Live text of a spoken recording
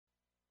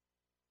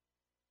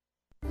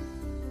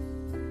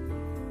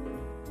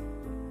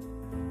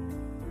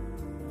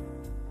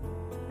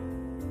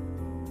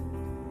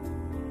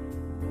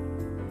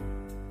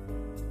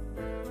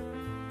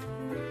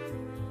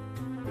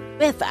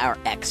with our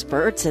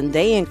experts, and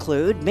they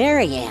include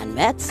Mary Ann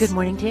Metz. Good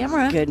morning,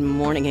 Tamara. Good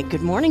morning, and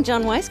good morning,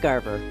 John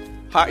Weisgarber.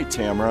 Hi,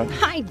 Tamara.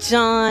 Hi,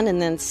 John.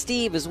 And then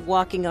Steve is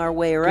walking our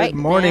way right now.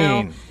 Good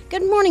morning.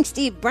 Good morning,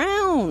 Steve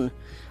Brown.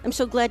 I'm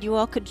so glad you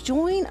all could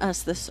join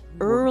us this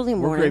early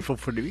morning. We're grateful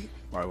for the.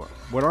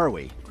 What are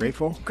we?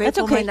 Grateful?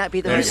 Grateful okay. might not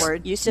be the right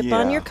word. You sip Yeah,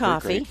 on your we're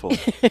coffee, grateful.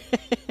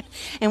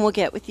 and we'll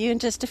get with you in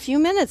just a few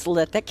minutes.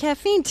 Let that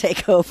caffeine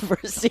take over,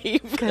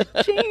 Steve.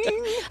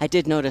 I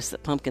did notice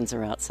that pumpkins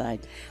are outside.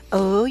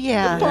 Oh,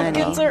 yeah. The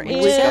pumpkins honey. are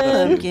We got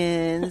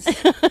in.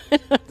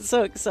 pumpkins.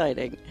 So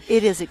exciting.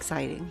 It is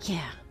exciting.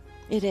 Yeah,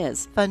 it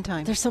is. Fun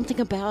time. There's something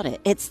about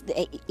it. It's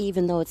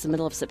even though it's the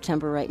middle of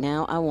September right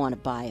now, I want to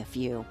buy a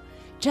few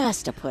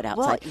just to put outside.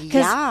 Well, 'Cause,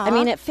 yeah. I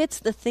mean, it fits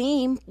the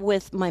theme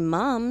with my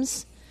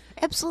mom's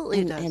Absolutely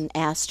it does. and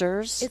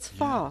Astor's. It's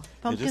fall.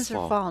 Pumpkins are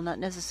fall. fall, not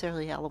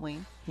necessarily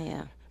Halloween.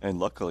 Yeah. And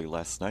luckily,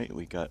 last night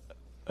we got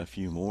a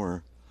few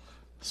more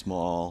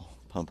small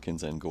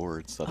pumpkins and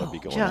gourds that'll be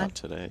going John. out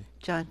today.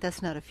 John,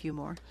 that's not a few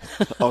more.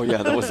 Oh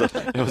yeah, it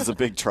was a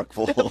big truck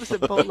full. That was a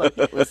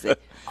boatload.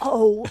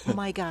 Oh,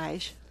 my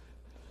gosh.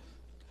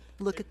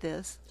 Look at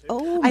this.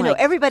 Oh, I know, my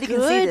everybody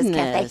can see this,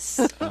 goodness.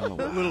 A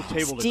little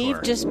table Steve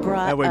decor. just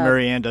brought That way a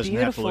Mary Ann doesn't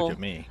have to look beautiful at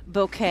me.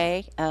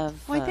 bouquet of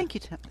Why, thank you,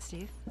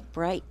 Steve.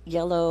 bright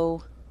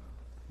yellow.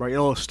 Bright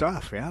yellow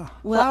stuff, yeah.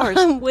 Well, Flowers.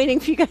 I'm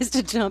waiting for you guys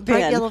to jump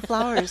Bright in. yellow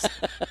flowers.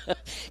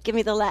 Give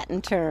me the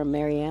Latin term,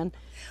 Marianne.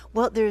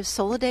 Well, there's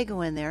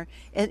Solidago in there.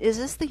 And is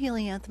this the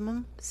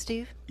helianthemum,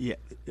 Steve? Yeah,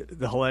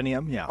 the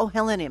helenium, yeah. Oh,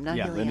 helenium, not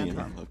Yeah, helianthemum.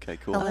 Linear. Okay,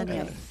 cool.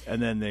 Helenium.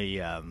 And then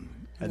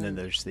then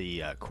there's the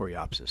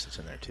coreopsis that's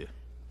in there too.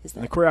 Is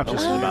And the that coreopsis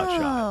is about Oh,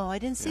 shot. I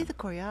didn't see the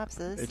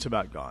coreopsis. It's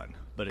about gone,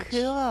 but it's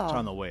Cool.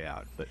 on the way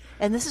out. But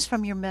And this is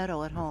from your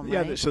meadow at home,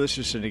 yeah, right? so this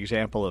is just an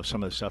example of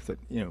some of the stuff that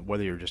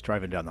whether you're just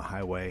driving down the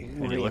highway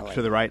and you look Really?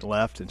 to the right and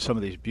left, and some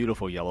of these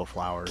beautiful yellow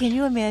flowers Can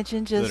you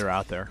imagine just that are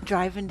out there.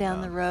 driving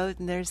down the road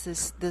and there's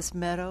this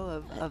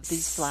meadow of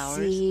these flowers?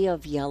 Sea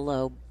of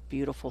yellow,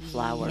 beautiful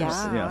flowers.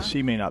 Yeah. Yeah,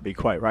 C may not be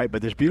quite right,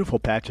 but there's beautiful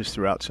patches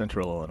throughout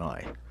central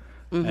Illinois.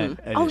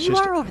 And Oh, it's you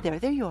just are over there.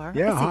 There you are.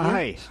 Yeah,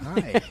 I see you.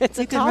 hi. It's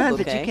a You can tall run, but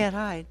bouquet. you can't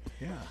hide.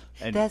 Yeah.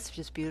 And That's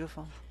just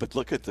beautiful. But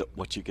look at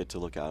what you get to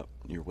look out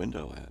your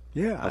window at.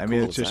 yeah, How I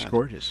mean cool it's is just that?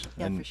 gorgeous.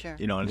 Yeah, and, for sure.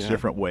 And it's Yeah.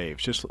 different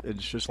waves.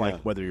 It's just like Yeah.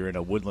 whether you're in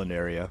a woodland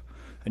area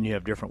and you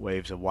have different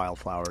waves of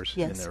wildflowers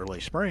in Yes. the early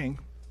spring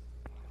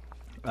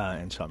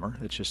and summer.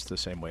 It's just the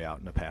same way out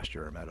in a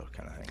pasture or meadow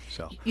kind of thing.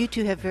 So You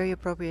two have very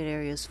appropriate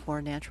areas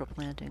for natural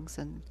plantings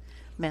and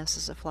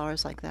masses of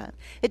flowers like that.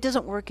 It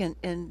doesn't work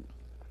in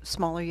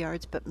smaller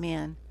yards, but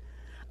man,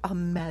 a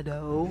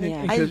meadow. Yeah.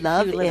 I Because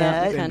love you live out in the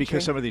it. country. and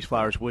because some of these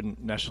flowers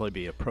wouldn't necessarily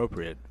be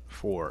appropriate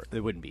they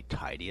wouldn't be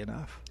tidy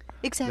enough.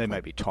 Exactly. They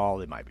might be tall,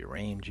 they might be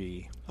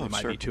rangy, they Oh, might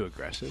sure. be too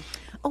aggressive.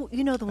 Oh,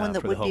 you know the one that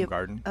for the would be home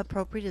garden.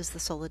 appropriate is the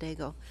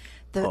Solidago.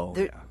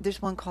 Yeah.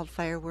 There's one called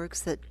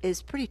Fireworks that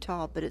is pretty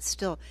tall, but it's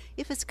still,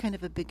 if it's kind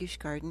of a biggish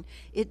garden,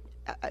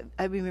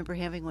 I remember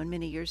having one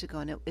many years ago,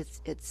 and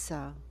it's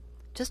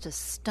just a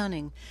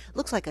stunning.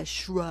 Looks like a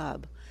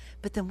shrub,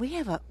 but then we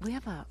have a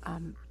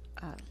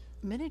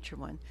miniature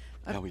one.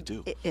 Yeah, we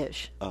do.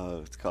 Ish.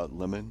 It's called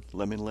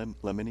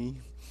lemony,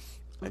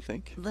 I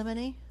think.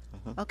 Lemony.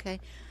 Okay.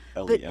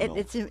 L-E-M-O,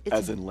 it's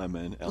as in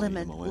lemon.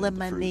 lemon, L-E-M-O-N, the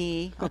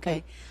fruit. lemony.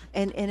 Okay,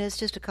 and it's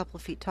just a couple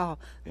of feet tall,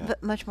 Yeah.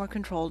 but much more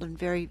controlled and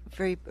very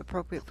very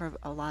appropriate for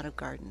a lot of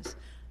gardens,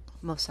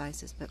 most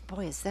sizes. But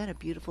boy, is that a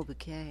beautiful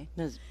bouquet!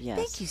 Yes.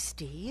 Thank you,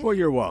 Steve. Well,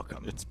 you're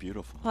welcome. It's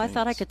beautiful. Well, I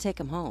thought I Thanks. could take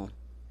them home.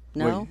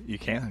 No? Well, you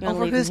can. Gonna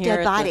Over leave whose them here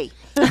dead at body?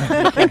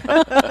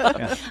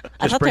 Yeah.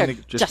 I thought they're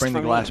Just just bring the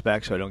for glass me.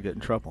 back so I don't get in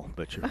trouble.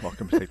 But you're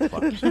welcome to take the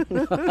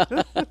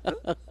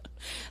flowers.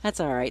 That's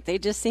all right. They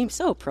just seem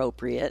so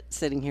appropriate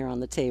sitting here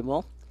on the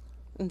table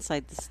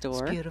inside the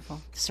store. It's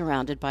beautiful.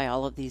 Surrounded by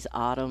all of these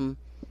autumn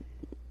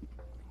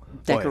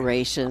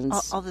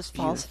decorations. All this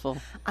fall. Beautiful.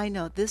 I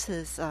know this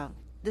is a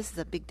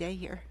big day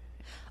here.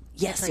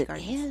 Yes, Prairie it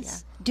Gardens,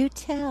 is. Do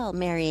tell,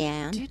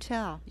 Marianne. Do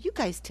tell. You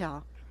guys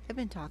tell. I've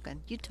been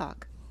talking. You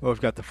talk. Well, we've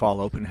got the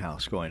fall open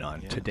house going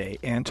on today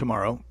and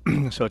tomorrow,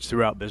 so it's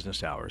throughout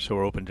business hours. So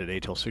we're open today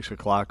till 6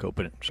 o'clock.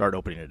 Start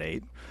opening at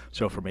 8.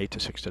 So from 8 to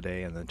 6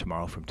 today, and then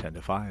tomorrow from 10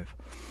 to 5.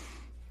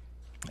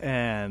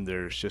 And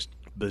there's just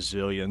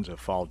bazillions of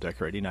fall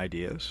decorating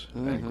ideas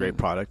and great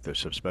product. There's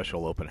some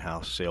special open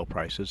house sale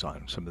prices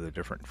on some of the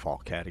different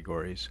fall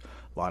categories.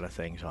 A lot of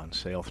things on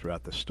sale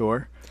throughout the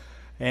store.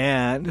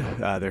 And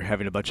they're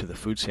having a bunch of the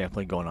food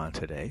sampling going on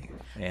today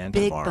and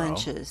Big tomorrow.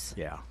 bunches.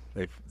 Yeah,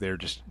 they're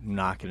just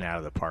knocking it out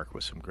of the park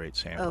with some great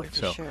sampling.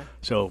 for sure.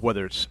 So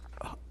whether it's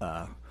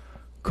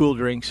cool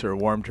drinks or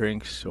warm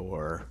drinks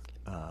or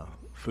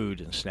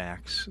food and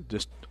snacks,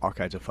 just all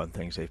kinds of fun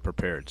things they've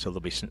prepared. So they'll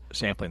be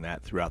sampling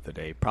that throughout the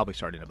day, probably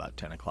starting about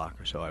 10 o'clock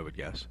or so, I would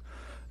guess.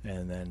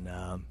 And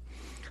then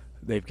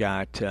they've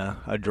got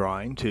a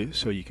drawing too,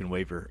 so you can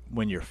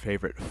win your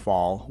favorite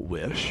fall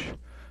wish.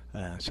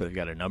 So they've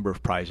got a number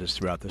of prizes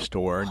throughout the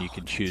store, and you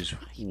can choose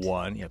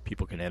one.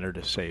 People can enter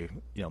to say,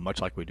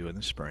 much like we do in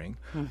the spring,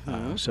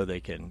 so they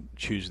can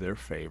choose their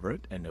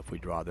favorite, and if we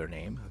draw their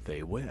name,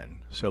 they win.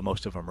 So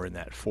most of them are in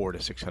that $400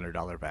 to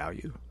 $600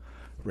 value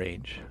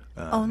range,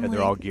 and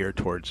they're all geared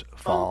towards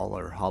fall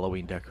or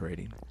Halloween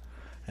decorating.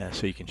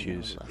 So you can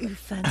choose,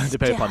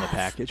 depending upon the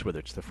package, whether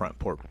it's the front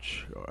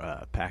porch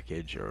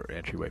package or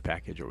entryway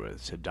package, or whether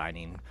it's a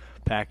dining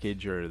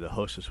package or the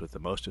hostess with the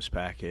mostess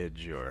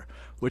package, or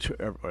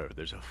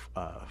there's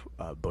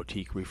a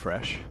boutique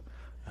refresh.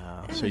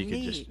 So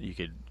you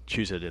could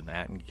choose it in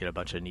that and get a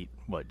bunch of neat.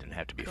 Well, it didn't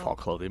have to be fall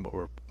clothing, but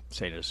we're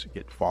saying is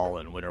get fall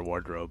and winter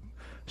wardrobe.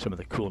 Some of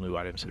the cool new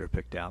items that are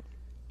picked out.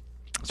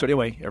 So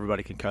anyway,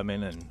 everybody can come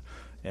in and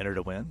enter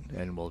to win,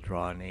 and we'll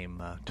draw a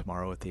name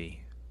tomorrow at the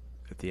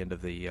end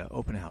of the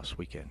open house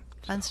weekend.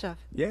 Fun stuff.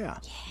 Yeah.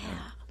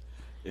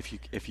 If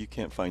you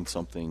can't find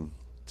something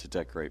to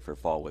decorate for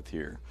fall with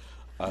here,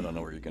 I don't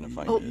know where you're going to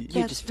find Oh, it.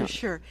 that's for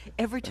sure.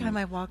 Every time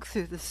I walk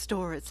through the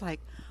store, it's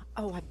like,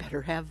 oh, I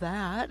better have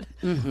that.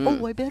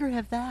 Oh, I better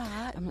have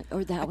that. I'm like,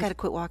 or that I got to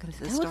quit walking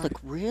through the That store. would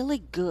look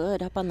really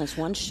good up on this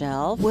one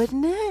shelf.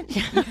 Wouldn't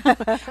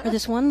it? Or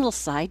this one little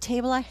side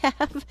table I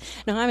have.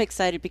 No, I'm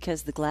excited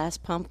because the glass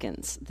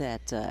pumpkins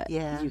that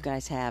you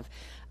guys have,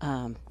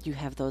 you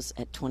have those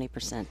at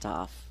 20%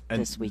 off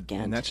this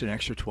weekend. And that's an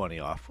extra 20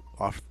 off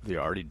the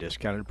already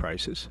discounted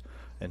prices.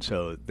 And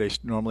so they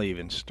normally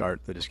even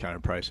start the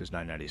discounted price is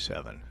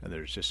 $9.97, and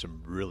there's just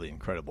some really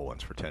incredible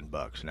ones for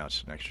 $10. Now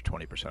it's an extra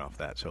 20% off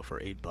that. So for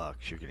 $8,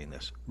 you're getting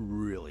this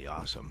really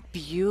awesome,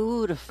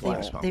 beautiful.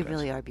 glass They pumpkins.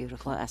 really are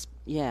beautiful.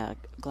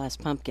 Glass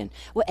pumpkin.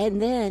 Well,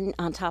 and then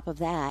on top of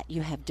that,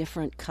 you have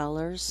different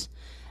colors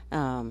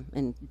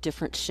and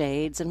different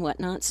shades and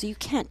whatnot. So you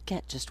can't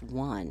get just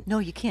one. No,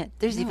 you can't.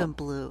 There's even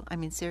blue. I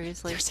mean,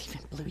 seriously. There's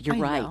even blue. You're I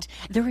right. know.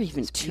 There are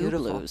even two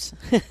beautiful. blues.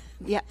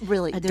 Yeah,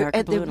 really. A They're,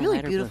 darker blue they're and a really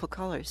lighter blue. beautiful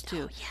colors,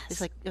 too. Oh, yes.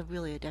 It's like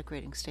really a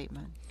decorating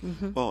statement.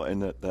 Well,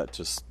 and that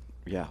just,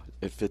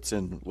 it fits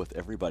in with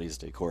everybody's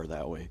decor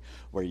that way,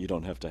 where you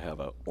don't have to have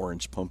a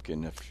orange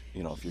pumpkin if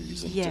you're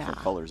using different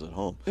colors at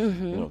home.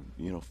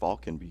 Fall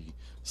can be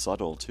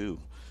subtle too.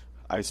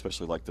 I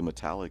especially like the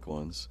metallic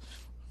ones.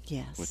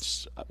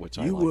 Yes. Which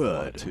I You like a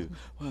lot would. too.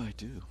 Well, I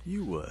do.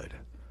 You would.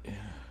 Yeah.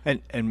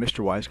 And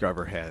Mr.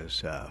 Weisgarver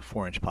has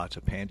 4-inch pots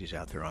of pansies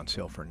out there on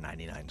sale for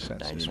 99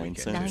 cents this 99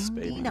 weekend. cents,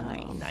 baby.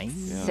 99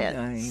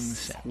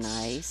 cents.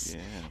 Nice.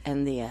 Yeah.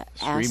 And the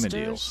Screaming asters,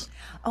 deals.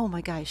 Oh,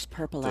 my gosh.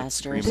 purple The asters.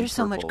 screaming There's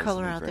so much purples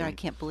color and out there. I green.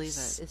 can't believe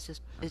it. It's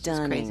just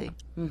Stunning. crazy.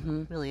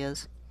 Mm-hmm. It really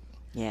is.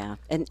 Yeah.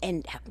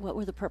 And what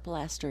were the purple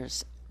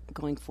asters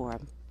going for?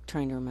 I'm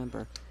trying to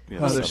remember.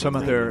 Yeah, There's some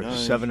out there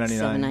 $7.99,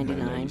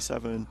 $7.99. $7.99.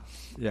 $97.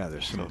 Yeah,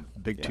 there's some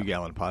big yeah.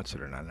 2-gallon pots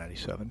that are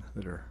 $9.97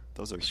 that are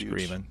Those are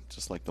screaming. huge,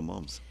 just like the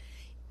mums.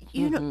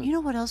 You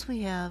know what else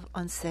we have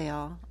on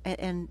sale,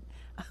 and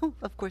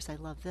of course I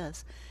love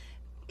this,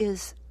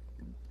 is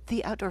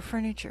the outdoor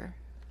furniture.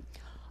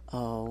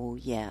 Oh,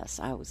 yes.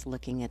 I was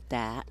looking at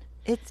that.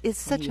 It's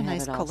such You a have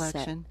nice it all set.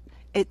 collection.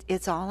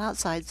 It's all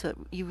outside, so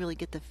you really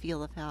get the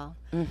feel of how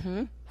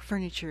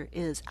furniture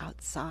is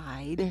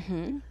outside.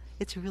 Mm-hmm.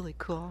 It's really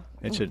cool.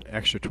 It's an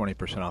extra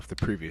 20% off the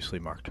previously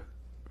marked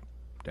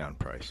down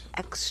price.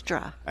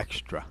 Extra.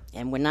 Extra.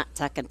 And we're not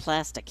talking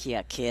plastic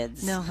here,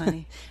 kids. No,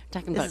 honey. We're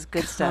talking This about is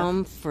good stuff.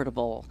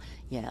 comfortable,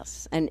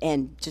 yes,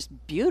 and just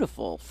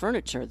beautiful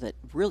furniture that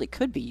really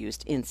could be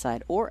used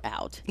inside or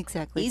out.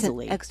 Exactly.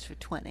 Easily. It's an extra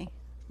 20.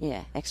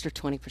 Yeah, extra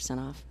 20%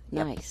 off.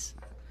 Yep. Nice.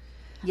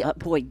 Yep.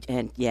 Boy,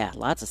 and yeah,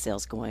 lots of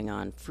sales going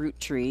on. Fruit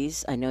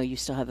trees. I know you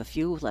still have a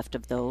few left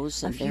of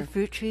those. A and few they're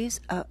fruit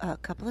trees, a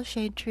couple of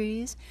shade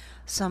trees,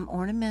 some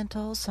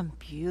ornamentals, some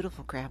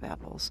beautiful crab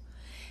apples.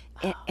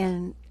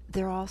 And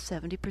they're all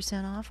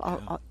 70% off,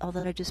 all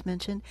that I just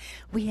mentioned.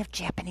 We have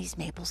Japanese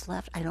maples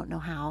left. I don't know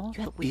how,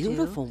 you have but we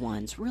beautiful do.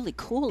 ones, really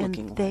cool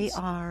looking And they ones.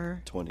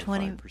 are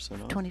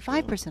 25% off,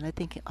 25%. I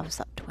think I was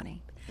up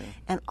 20.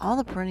 And all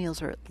the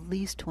perennials are at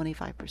least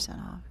 25%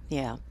 off.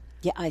 Yeah.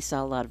 Yeah, I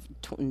saw a lot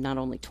of not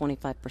only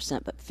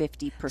 25%, but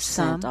 50%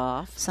 Some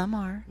off. Some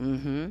are.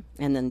 Mm-hmm.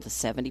 And then the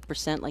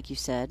 70%, like you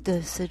said. The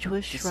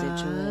deciduous shrub,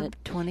 Deciduate.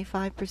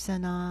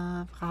 25%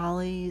 off.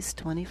 Hollies,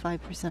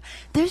 25%.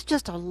 There's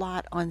just a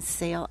lot on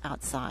sale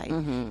outside.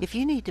 Mm-hmm. If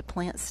you need to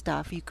plant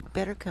stuff, you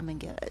better come and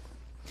get it.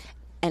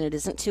 And it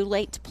isn't too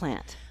late to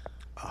plant.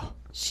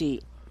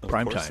 She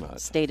Prime course time. not.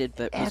 stated,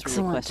 but was really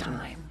Excellent questioning.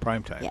 time.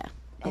 Prime time. Yeah.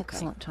 Okay.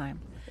 Excellent time.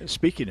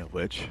 Speaking of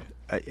which,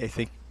 I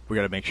think we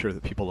got to make sure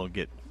that people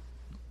don't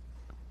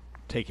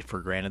take it for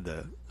granted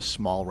the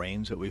small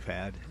rains that we've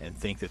had and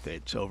think that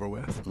it's over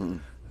with.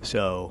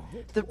 So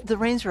The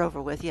rains are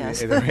over with, yes.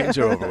 the rains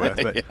are over with,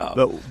 but,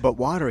 Yeah. but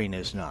watering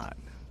is not.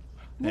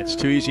 It's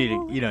too easy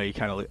to you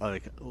kind of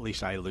like, at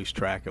least I lose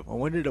track of. Well,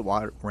 when did it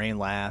rain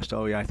last?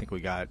 Oh yeah, I think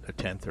we got a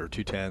tenth or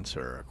 2/10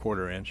 or a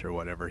quarter inch or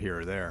whatever here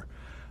or there,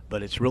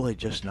 but it's really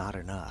just not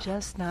enough.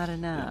 Just not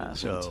enough.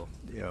 So,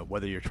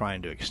 whether you're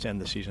trying to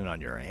extend the season on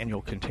your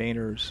annual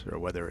containers or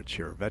whether it's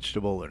your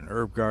vegetable and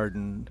herb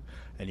garden,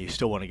 and you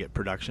still want to get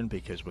production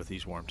because with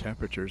these warm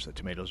temperatures, the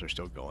tomatoes are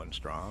still going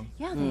strong.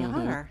 Yeah, they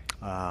are.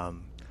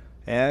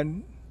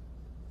 And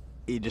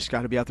you just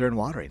got to be out there and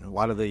watering. A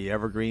lot of the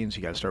evergreens,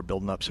 you got to start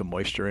building up some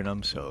moisture in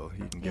them so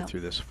you can get through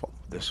this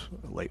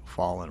late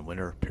fall and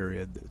winter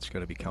period that's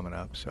going to be coming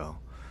up. So,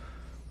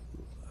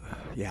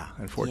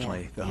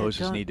 unfortunately, the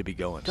hoses need to be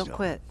going. Don't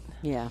quit.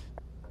 Yeah.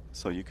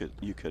 So you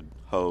could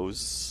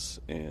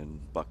hose and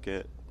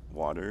bucket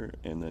water,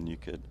 and then you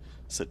could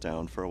sit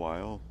down for a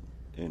while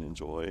and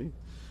enjoy,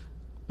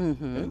 and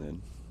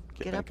then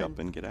get back up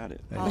and get at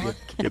it.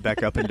 Get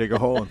back up and dig a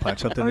hole and plant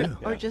something new.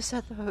 Or just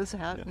set the hose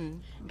out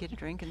and get a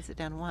drink and sit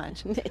down and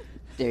watch.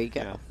 There you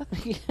go.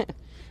 Yeah.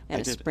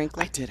 And a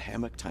sprinkler. I did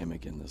hammock time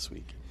again this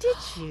week. Did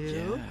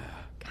you? Yeah.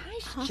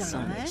 Gosh,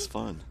 Awesome. John. It's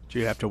fun. Do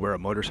you have to wear a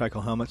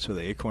motorcycle helmet so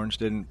the acorns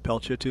didn't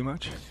pelt you too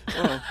much?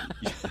 Well,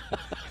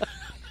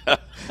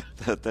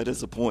 that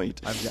is a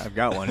point. I've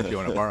got one if you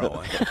want to borrow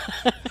one.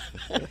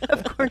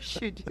 Of course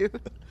you do.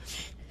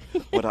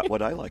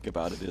 What I like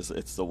about it is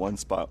it's the one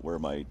spot where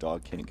my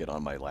dog can't get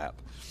on my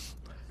lap.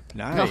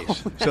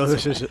 Nice. So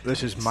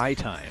this is my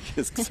time.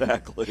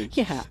 Exactly.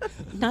 Yeah.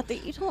 Not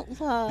that you don't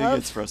love. He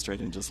gets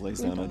frustrated and just lays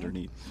down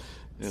underneath.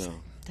 You know.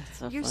 That's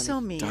so You're funny. so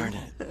mean. Darn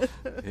it.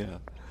 Yeah.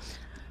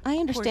 I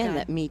understand guy.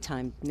 that me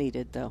time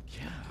needed, though.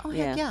 Yeah. Oh,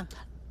 heck yeah.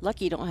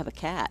 Lucky you don't have a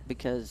cat,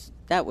 because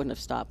that wouldn't have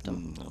stopped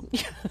him. No.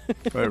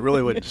 But it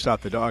really wouldn't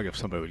stop the dog if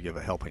somebody would give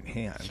a helping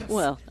hand.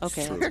 Well,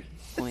 okay. True.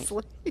 Point.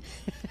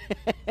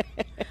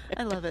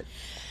 I love it.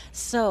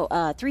 So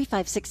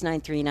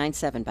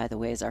 3569397, by the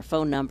way, is our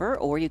phone number,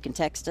 or you can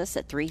text us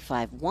at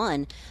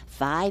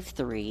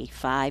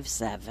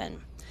 351-5357.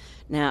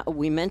 Now,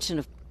 we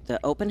mentioned the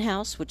open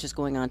house, which is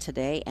going on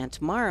today and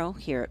tomorrow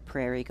here at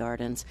Prairie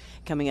Gardens.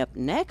 Coming up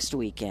next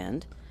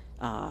weekend,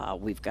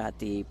 we've got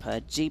the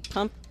Pudgy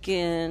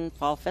Pumpkin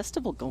Fall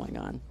Festival going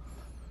on.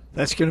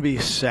 That's going to be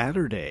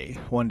Saturday,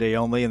 one day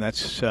only, and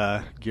that's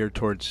geared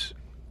towards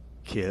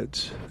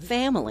kids.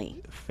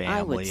 Family,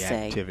 I would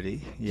say.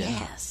 Activity. Yeah.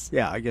 Yes.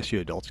 Yeah, I guess you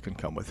adults can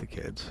come with the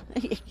kids.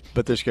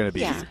 But there's going to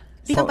be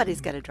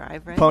Somebody's got to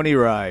drive, right? pony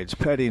rides,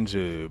 petting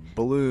zoo,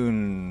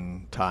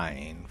 balloon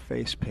tying,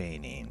 face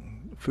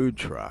painting, food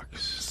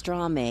trucks,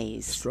 Straw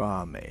maze. kids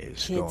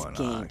Kids' going games.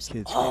 on,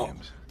 kids Oh,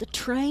 games. the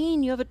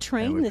train. You have a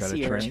train And we've this got a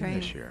year. train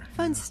this year.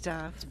 Fun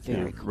stuff.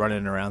 Very cool.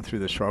 Running around through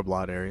the shrub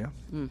lot area.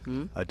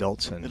 Mm-hmm.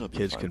 Adults and It'll be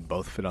kids fun. can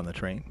both fit on the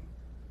train.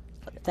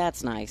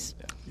 That's nice.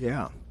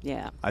 Yeah.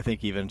 Yeah. I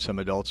think even some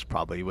adults,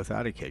 probably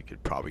without a kid,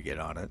 could probably get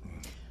on it.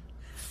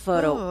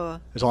 Photo. Oh,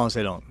 As long as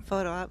they don't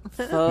photo op.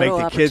 Photo make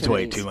the kids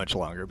wait opportunities. too much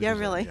longer. Yeah, because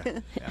really.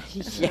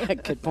 Yeah,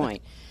 good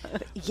point.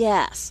 But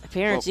yes,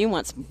 parents, you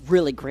want some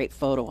really great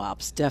photo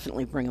ops,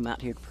 definitely bring them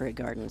out here to Prairie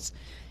Gardens.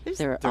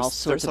 There are all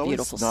sorts of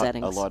beautiful there's always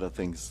settings. not a lot of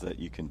things that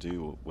you can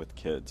do with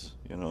kids,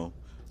 you know,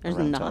 There's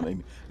around not? town. I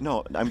mean,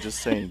 no, I'm just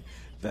saying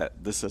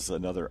that this is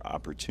another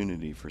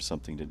opportunity for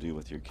something to do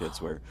with your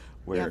kids where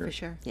Yeah, for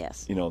sure.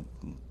 Yes. you know,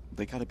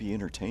 they got to be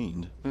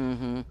entertained.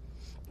 You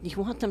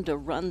want them to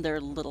run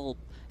their little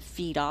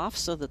feet off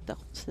so that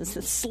they'll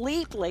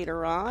sleep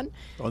later on.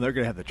 Well, they're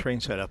going to have the train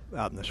set up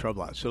out in the shrub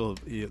lot, so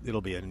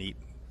it'll be a neat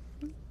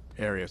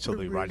area. So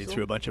they'll be riding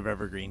through a bunch of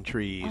evergreen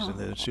trees, and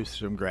then through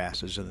some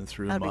grasses, and then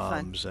through That'll be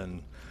fun. mums,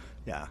 and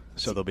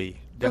so they'll be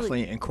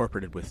definitely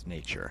incorporated with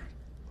nature.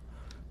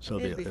 So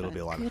It'll be it'll fun. be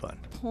a lot of fun.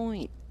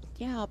 Point.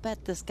 Yeah, I'll bet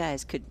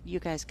you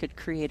guys could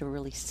create a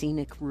really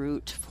scenic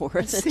route for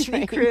the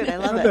Scenic train. route, I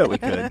love I it. bet we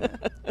could.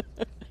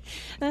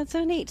 That's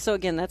so neat. So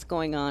again, that's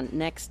going on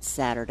next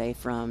Saturday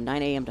from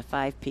 9 a.m. to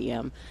 5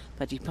 p.m.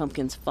 Pudgy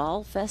Pumpkins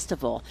Fall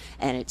Festival.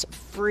 And it's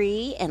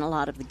free, and a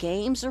lot of the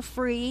games are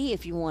free.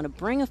 If you want to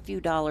bring a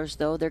few dollars,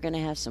 though, they're going to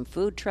have some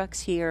food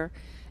trucks here.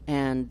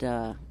 And,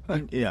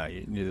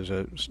 There's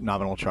a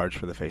nominal charge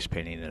for the face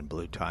painting and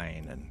blue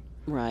tying and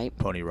right.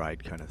 pony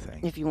ride kind of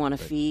thing. If you want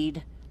to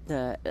feed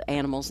the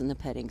animals in the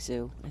petting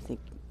zoo, I think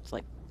it's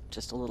like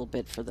just a little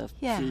bit for the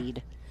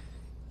feed.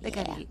 They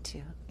got to eat,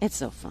 too. It's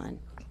so fun.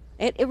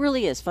 It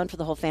really is fun for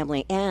the whole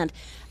family, and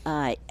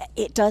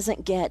it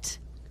doesn't get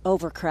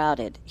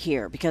overcrowded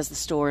here because the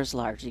store is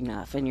large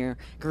enough and your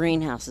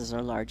greenhouses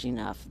are large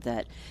enough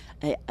that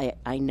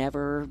I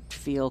never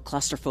feel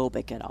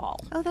claustrophobic at all.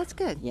 Oh, that's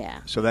good. Yeah.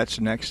 So that's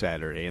next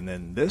Saturday, and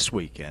then this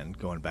weekend,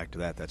 going back to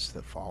that, that's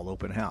the fall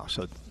open house.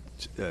 So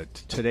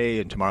today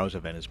and tomorrow's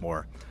event is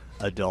more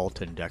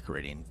adult and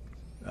decorating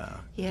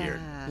geared.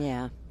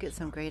 Yeah. Get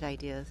some great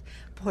ideas.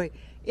 Boy,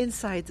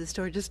 inside the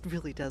store just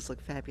really does look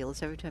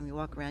fabulous. Every time you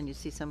walk around, you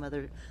see some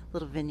other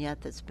little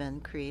vignette that's been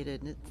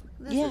created. And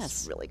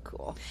this is really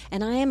cool.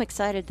 And I am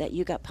excited that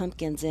you got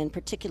pumpkins in,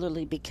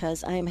 particularly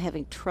because I am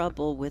having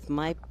trouble with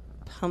my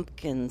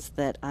pumpkins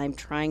that I'm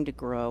trying to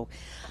grow.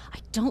 I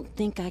don't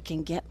think I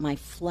can get my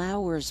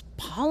flowers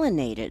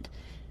pollinated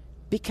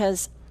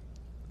because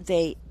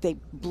they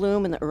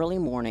bloom in the early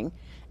morning,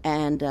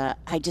 and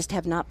I just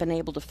have not been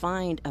able to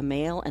find a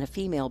male and a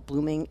female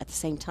blooming at the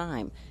same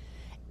time.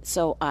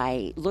 So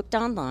I looked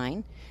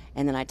online,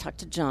 and then I talked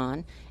to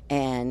John,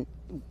 and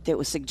it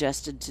was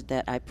suggested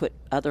that I put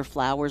other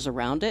flowers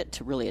around it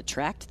to really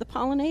attract the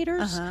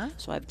pollinators.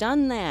 So I've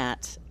done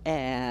that,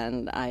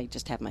 and I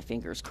just have my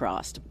fingers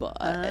crossed. But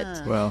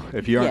Well,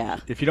 if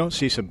you don't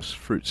see some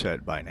fruit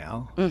set by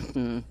now,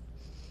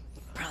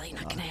 probably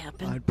not going to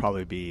happen. I'd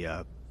probably be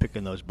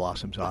picking those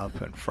blossoms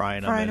off and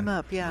frying them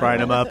up, Frying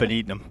them up and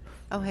eating them.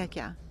 Oh, heck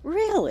yeah.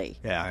 Really?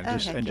 Yeah,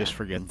 and just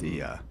forget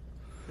the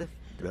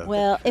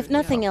Well, if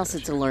nothing else,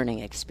 it's a learning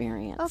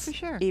experience. Oh, for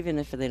sure. Even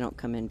if they don't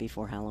come in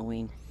before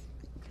Halloween.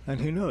 And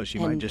who knows?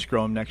 You might just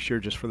grow them next year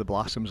just for the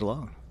blossoms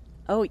alone.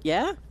 Oh,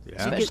 yeah? Yeah.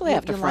 Especially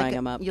after frying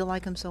them up. You'll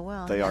like them so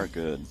well. They are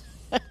good.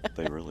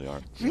 They really are.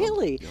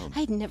 Really? Yum.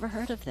 I'd never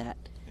heard of that.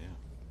 Yeah.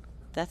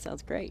 That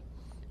sounds great.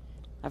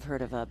 I've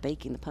heard of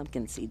baking the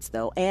pumpkin seeds,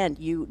 though. And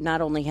you not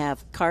only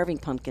have carving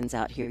pumpkins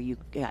out here, you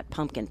got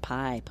pumpkin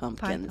pie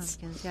pumpkins.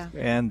 Pie pumpkins, yeah.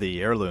 And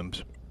the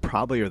heirlooms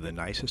probably are the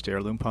nicest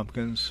heirloom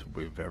pumpkins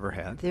we've ever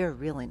had. They're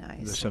really nice.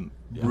 There's some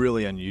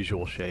really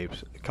unusual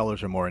shapes. The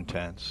colors are more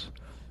intense.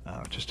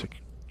 Just a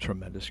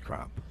tremendous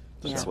crop.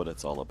 That's what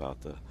it's all about,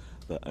 the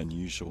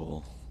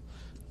unusual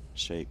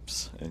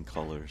shapes and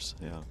colors.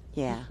 Yeah.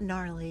 Yeah.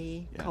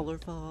 Gnarly,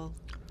 colorful.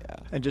 Yeah.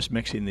 And just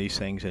mixing these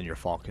things in your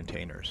fall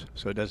containers.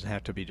 So it doesn't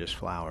have to be just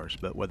flowers,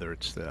 but whether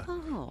it's the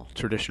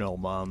traditional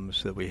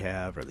mums that we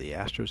have or the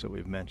asters that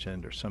we've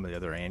mentioned or some of the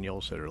other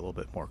annuals that are a little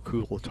bit more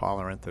cool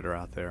tolerant that are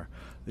out there,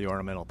 the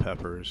ornamental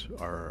peppers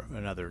are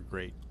another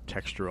great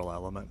textural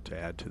element to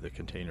add to the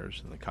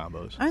containers and the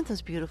combos. Aren't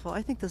those beautiful?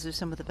 I think those are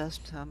some of the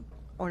best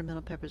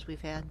ornamental peppers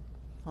we've had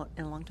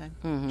in a long time.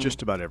 Mm-hmm.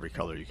 Just about every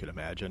color you could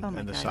imagine,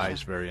 and the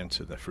size variance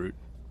of the fruit.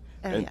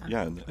 And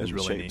yeah. and the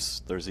really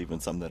shapes, there's even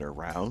some that are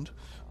round,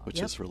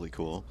 which is really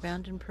cool.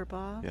 Round and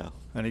purple. Yeah.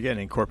 And again,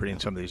 incorporating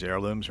some of these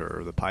heirlooms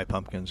or the pie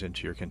pumpkins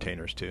into your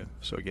containers too.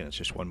 So again, it's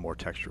just one more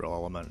textural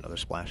element, another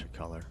splash of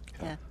color,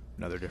 Yeah.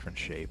 another different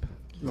shape.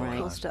 Right.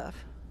 Cool stuff.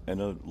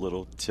 And a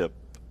little tip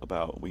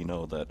about, we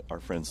know that our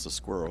friends the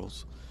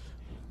squirrels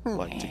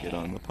like to get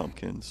on the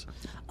pumpkins.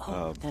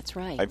 Oh, that's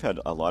right. I've had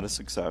a lot of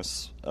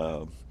success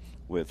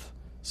with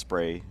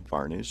spray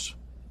varnish.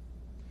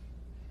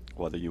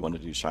 Whether you want to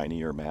do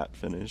shiny or matte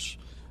finish,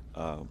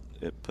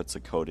 it puts a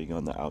coating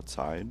on the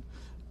outside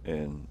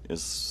and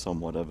is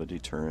somewhat of a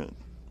deterrent.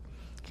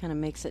 Kind of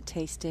makes it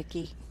taste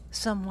sticky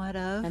Somewhat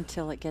of.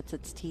 until it gets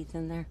its teeth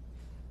in there.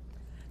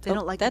 They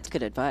don't like That's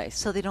good advice.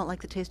 So they don't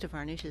like the taste of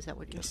varnish. Is that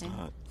what you're It's saying?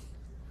 not.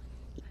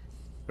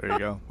 There you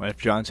go. Well, if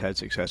John's had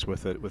success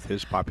with it, with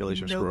his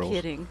population of No squirrels,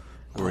 kidding.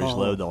 where he's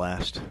lived the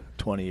last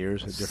 20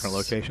 years at different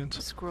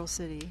locations, Squirrel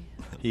City.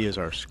 he is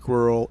our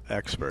squirrel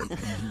expert.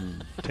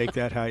 Take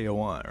that how you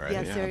want, right?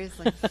 Yeah,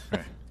 seriously.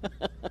 Right.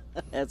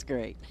 That's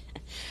great.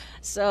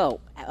 So,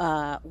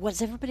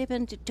 what's everybody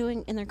been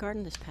doing in their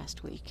garden this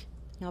past week?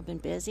 Y'all been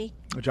busy?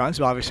 Well, John's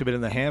obviously been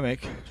in the hammock,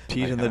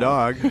 teasing the have.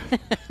 dog.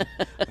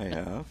 I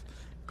have.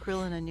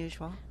 Cruel and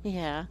unusual.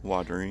 Yeah.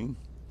 Watering.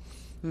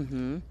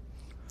 Mm-hmm.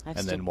 And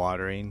then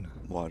watering,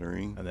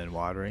 Watering. and then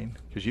watering.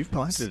 Because you've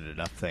planted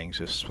enough things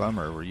this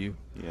summer where you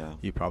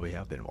probably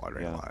have been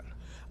watering a Yeah. lot.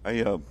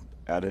 I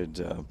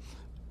added.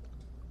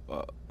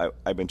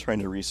 I've been trying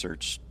to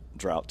research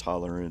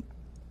drought-tolerant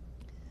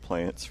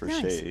plants for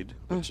Nice. shade,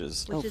 which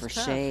is Which is for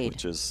tough. shade.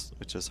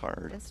 which is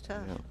hard. That's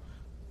tough.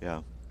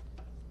 Yeah.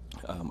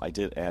 I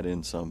did add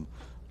in some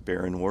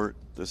barrenwort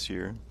this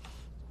year,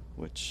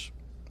 which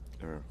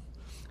are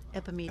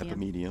Epimedium.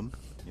 epimedium.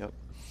 Yep.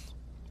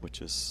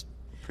 Which is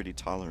pretty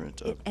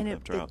tolerant of, And of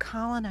it drought.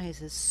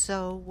 colonizes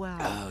so well.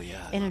 Oh,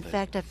 yeah, I And in love it.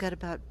 fact, I've got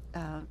about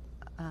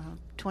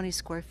 20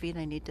 square feet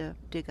I need to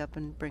dig up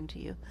and bring to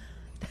you.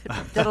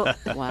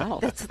 Wow.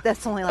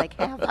 That's only like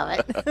half of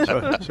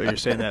it. So you're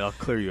saying that'll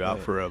clear you out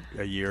for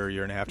a year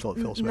and a half till it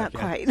fills Not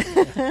back in?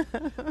 quite.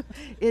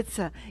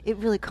 It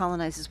really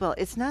colonizes well.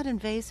 It's not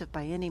invasive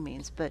by any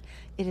means, but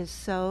it is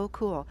so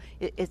cool.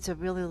 It's a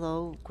really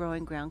low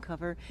growing ground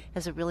cover,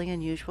 has a really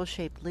unusual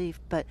shaped leaf.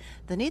 But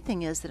the neat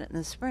thing is that in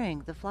the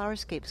spring, the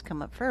flowerscapes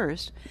come up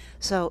first.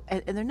 So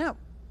and they're not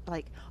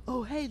like,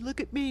 oh, hey,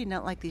 look at me,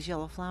 not like these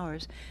yellow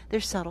flowers.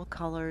 They're subtle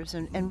colors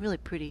and really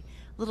pretty,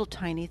 little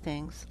tiny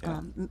things,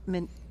 Yeah.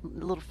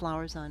 little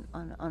flowers on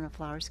a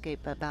flowerscape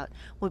about,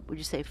 what would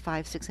you say,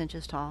 5-6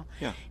 inches tall.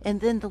 Yeah.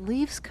 And then the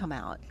leaves come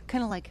out,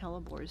 kind of like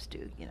hellebores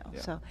do, Yeah.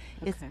 So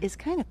Okay. it's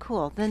kind of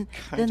cool. Then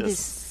Kind of this,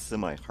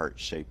 semi-heart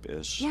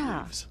shape-ish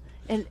yeah. leaves.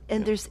 And Yeah.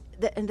 there's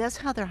and that's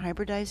how they're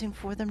hybridizing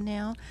for them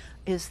now,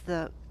 is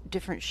the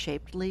different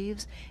shaped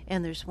leaves.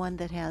 And there's one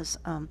that has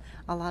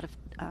a lot of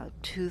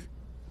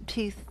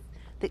teeth.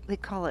 They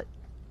call it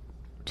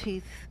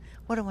teeth.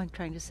 What am I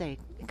trying to say?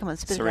 Come on,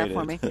 spit it out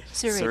for me.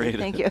 Serrated.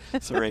 Thank you.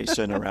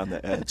 Serration around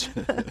the edge.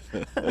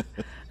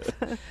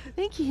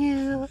 Thank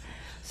you.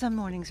 Some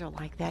mornings are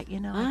like that, I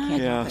can't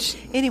Yeah. help it.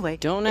 Anyway,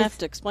 Don't it's- have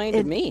to explain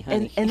to me,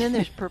 honey. And then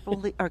there's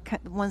purple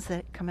ones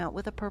that come out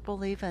with a purple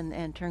leaf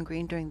and turn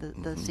green during the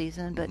Mm-hmm.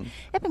 season. But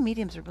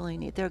epimediums are really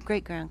neat. They're a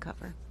great ground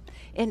cover,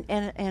 and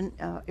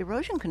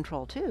erosion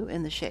control too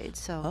in the shade.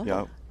 So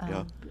Yeah,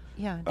 yeah.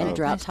 yeah, And nice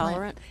drought plant.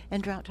 tolerant?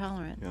 And drought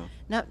tolerant.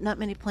 Yeah. Not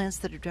many plants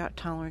that are drought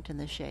tolerant in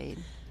the shade.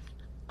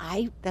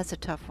 That's a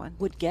tough one.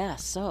 would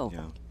guess so.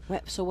 Yeah.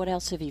 So what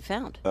else have you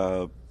found?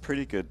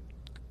 Pretty good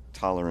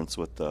tolerance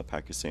with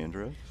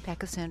Pachysandra.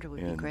 Pachysandra would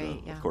be And,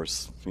 great, yeah. of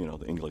course,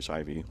 the English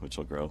ivy, which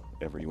will grow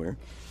everywhere,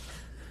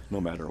 no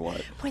matter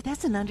what. Boy,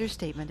 that's an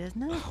understatement,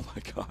 isn't it? Oh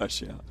my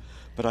gosh, yeah.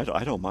 But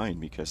I don't mind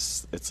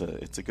because it's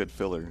a good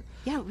filler.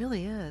 Yeah, it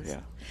really is.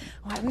 Yeah.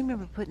 Well, I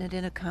remember putting it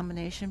in a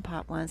combination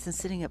pot once and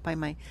sitting it by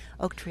my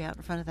oak tree out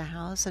in front of the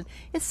house, and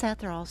it sat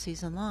there all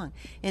season long.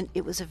 And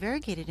it was a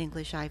variegated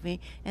English ivy,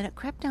 and it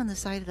crept down the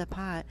side of the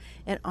pot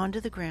and onto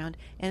the ground,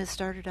 and it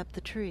started up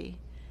the tree.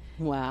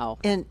 Wow.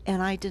 And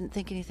I didn't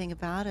think anything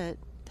about it.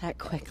 That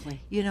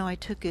quickly. I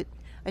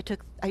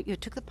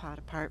took the pot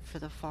apart for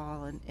the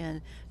fall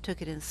and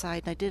took it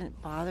inside, and I didn't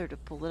bother to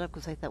pull it up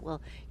because I thought, well,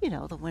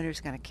 the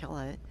winter's going to kill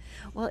it.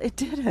 Well, it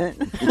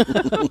didn't.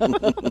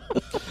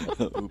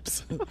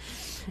 Oops.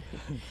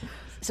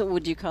 So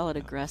would you call it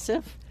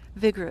aggressive?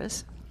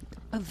 Vigorous.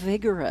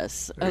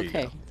 Vigorous. There you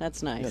Okay, go.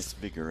 that's nice. Yes,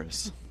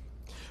 vigorous.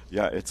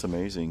 Yeah, it's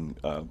amazing.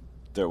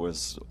 There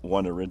was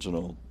one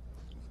original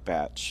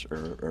batch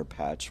or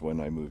patch when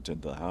I moved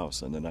into the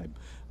house, and then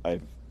I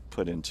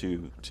put in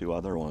two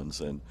other ones,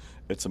 and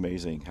it's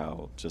amazing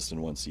how just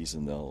in one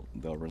season they'll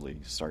really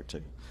start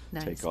to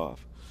Nice. take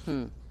off.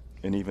 And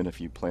even if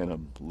you plant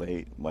them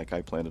late, like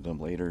I planted them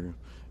later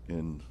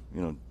in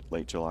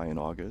late July and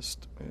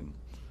August, and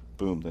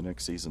boom, the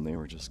next season they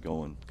were just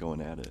going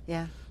at it.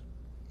 Yeah.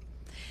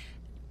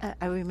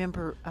 I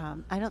remember,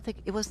 I don't think,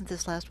 it wasn't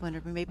this last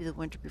winter, but maybe the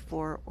winter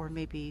before, or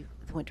maybe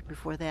the winter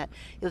before that.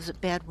 It was a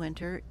bad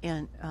winter,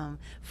 and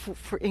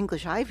for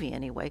English ivy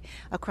anyway,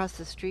 across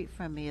the street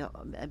from me,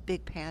 a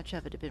big patch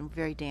of it had been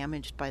very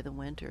damaged by the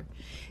winter.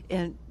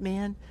 And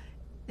man,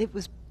 it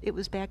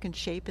was back in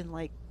shape in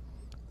like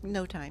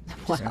no time,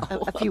 just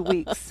a few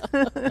weeks.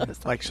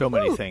 Like so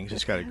many things,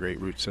 it's got a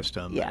great root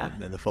system. Yeah,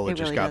 And the foliage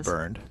it really just got does.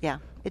 burned. Yeah,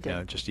 it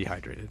did. Just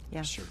dehydrated.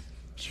 Yeah. Sure.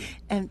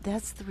 And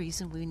that's the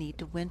reason we need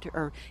to winter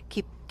or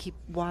keep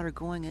water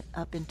going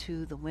up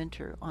into the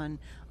winter on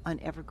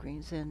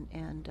evergreens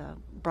and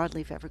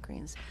broadleaf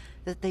evergreens.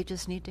 That they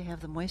just need to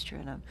have the moisture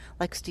in them.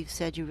 Like Steve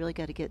said, you really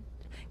got to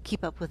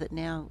keep up with it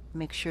now.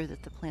 Make sure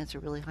that the plants are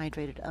really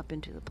hydrated up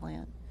into the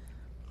plant.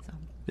 So,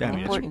 Yeah, I mean,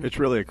 important. it's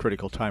really a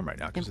critical time right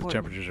now because the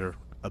Important. temperatures are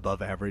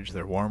above average.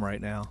 They're warm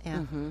right now.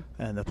 Yeah.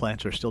 And the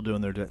plants are still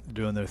doing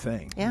their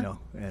thing. Yeah.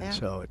 And Yeah.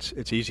 so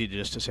it's easy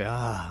just to say,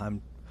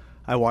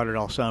 I watered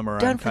all summer.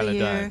 Done I'm for the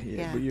kind of year.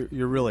 done. Yeah. But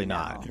you're really No.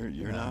 not.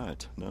 You're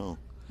not. No.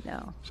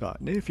 No. So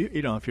if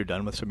you're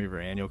done with some of your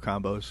annual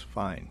combos,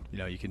 fine.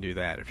 You can do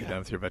that. If you're done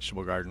with your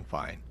vegetable garden,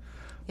 fine.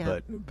 Yeah.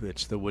 But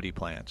it's the woody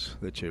plants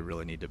that you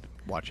really need to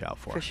watch out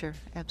for. For sure.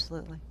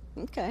 Absolutely.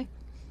 Okay.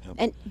 Yep.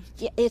 And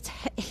yeah,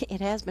 it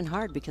has been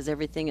hard because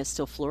everything is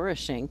still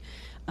flourishing.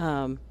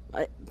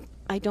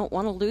 I don't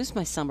want to lose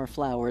my summer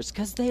flowers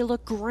because they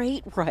look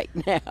great right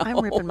now. I'm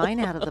ripping mine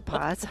out of the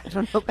pots. I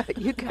don't know about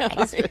you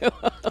guys.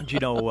 Do you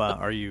know,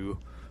 are you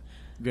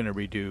going to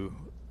redo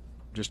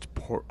just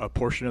a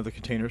portion of the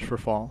containers for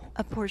fall?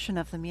 A portion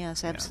of them,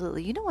 yes,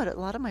 absolutely. You know what? A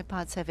lot of my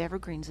pots have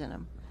evergreens in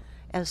them,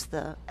 as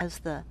the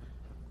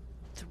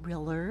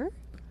thriller.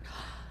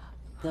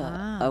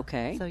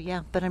 Okay. So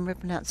yeah, but I'm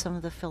ripping out some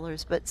of the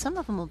fillers, but some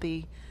of them will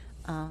be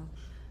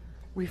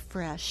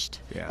refreshed.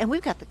 Yeah. And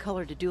we've got the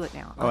color to do it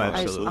now. Oh,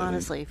 absolutely.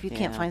 Honestly, if you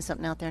can't Yeah. find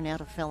something out there now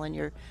to fill in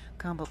your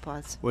combo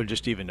pots. Well,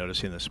 just even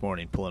noticing this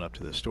morning, pulling up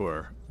to the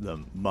store,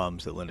 the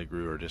mums that Linda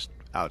grew are just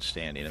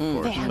outstanding, of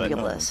course.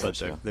 Fabulous.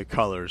 But the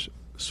colors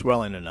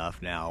swelling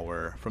enough now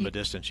where from a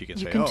distance you can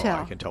say, can I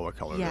tell. can tell what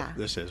color Yeah.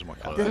 this is and what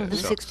color The that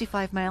is. So,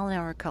 65 mile an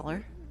hour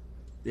color,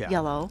 yeah.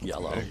 yellow,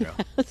 There you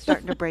go.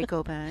 starting to break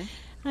open.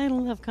 I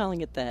love calling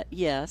it that.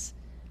 Yes.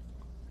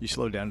 You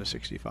slowed down to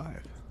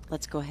 65.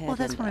 Let's go ahead. Well,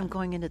 that's and, when I'm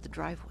going into the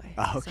driveway.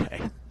 Okay.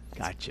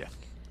 Gotcha.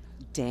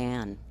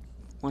 Dan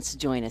wants to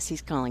join us.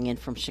 He's calling in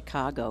from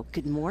Chicago.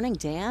 Good morning,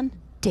 Dan.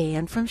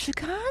 Dan from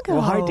Chicago.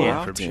 Well, hi, Dan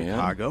Wow, from Dan.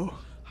 Chicago.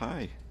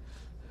 Hi.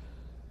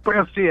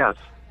 Buenos dias.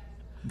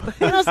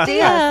 Buenos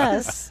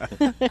dias.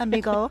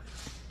 Amigo.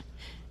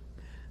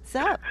 What's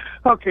up?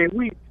 Okay,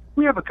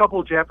 we have a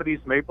couple Japanese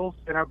maples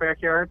in our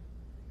backyard,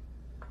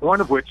 one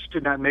of which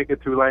did not make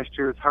it through last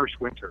year's harsh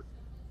winter.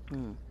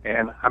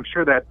 And I'm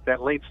sure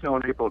that late snow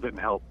in April didn't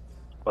help.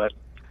 But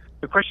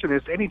the question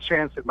is, any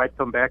chance it might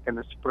come back in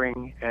the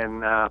spring?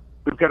 And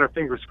we've got our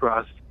fingers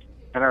crossed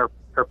and our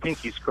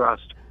pinkies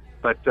crossed.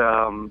 But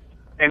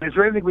and is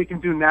there anything we can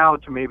do now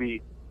to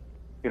maybe,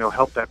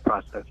 help that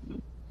process?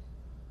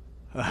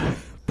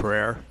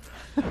 Prayer.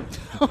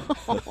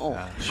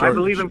 I Short-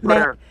 believe in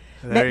prayer.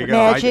 There you go.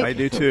 Magic. I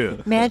do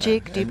too.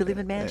 Magic. Do you believe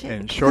in magic?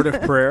 And short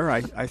of prayer,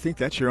 I think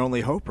that's your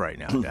only hope right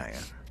now, Diane.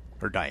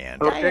 Or Diane.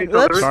 Okay,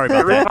 Whoops. so Sorry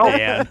about there is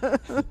that,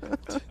 hope.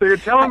 Dan. So you're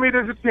telling me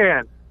there's a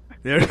chance?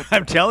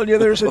 I'm telling you,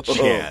 there's a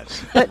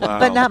chance. But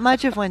not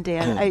much of one,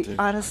 Dan.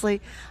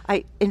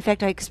 In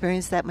fact, I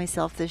experienced that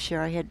myself this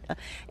year. I had,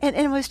 and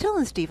I was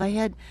telling Steve, I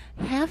had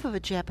half of a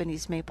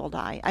Japanese maple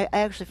die. I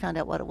actually found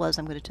out what it was.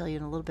 I'm going to tell you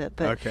in a little bit.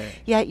 But okay.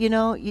 Yeah,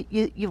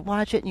 you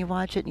watch it and you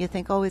watch it and you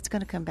think, oh, it's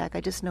going to come back.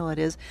 I just know it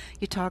is.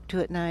 You talk to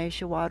it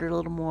nice. You water it a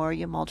little more.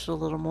 You mulch it a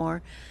little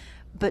more.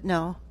 But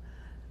no.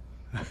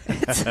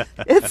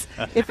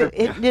 If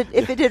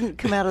it didn't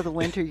come out of the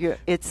winter,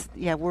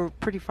 we're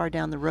pretty far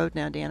down the road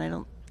now, Dan.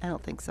 I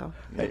don't think so.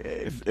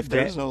 If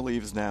there's no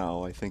leaves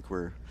now, I think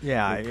we're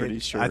pretty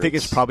sure. I think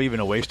it's probably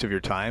even a waste of your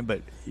time,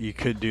 but you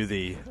could do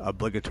the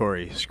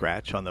obligatory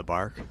scratch on the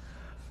bark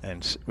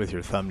and with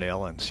your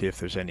thumbnail and see if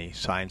there's any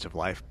signs of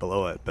life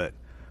below it.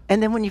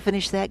 And then when you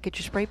finish that, get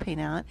your spray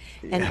paint out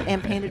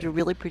and paint it a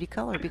really pretty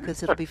color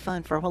because it'll be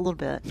fun for a little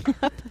bit.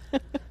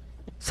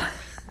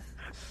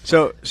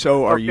 So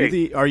are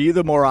you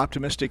the more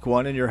optimistic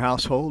one in your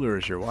household, or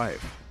is your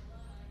wife?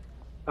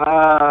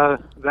 That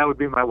would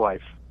be my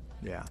wife.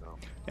 Yeah.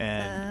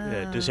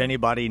 And does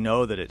anybody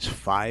know that it's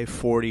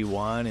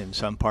 5:41 in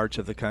some parts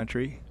of the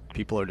country?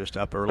 People are just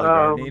up early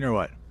gardening, or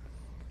what?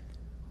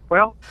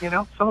 Well,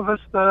 some of us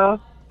are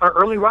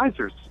early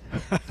risers.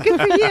 Good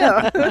for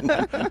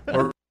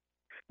you.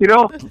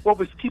 What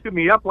was keeping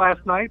me up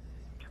last night?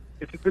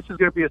 This is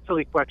going to be a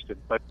silly question,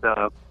 but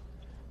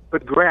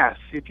grass,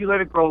 if you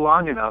let it grow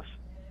long enough,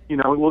 it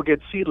will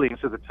get seedlings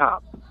at the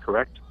top,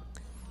 correct?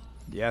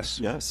 Yes.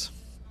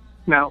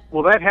 Now,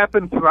 will that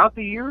happen throughout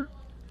the year,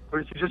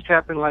 or does it just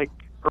happen like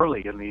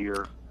early in the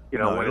year?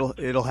 No,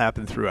 it'll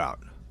happen throughout.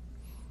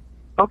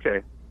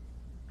 Okay,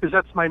 because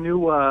that's my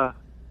new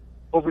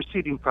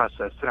overseeding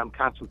process that I'm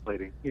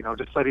contemplating.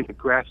 Just letting the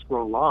grass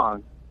grow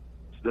long,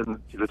 so then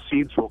the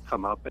seeds will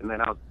come up, and then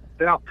I'll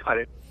cut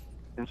it,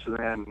 and so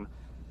then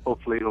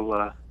hopefully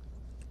it'll.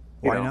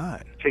 Why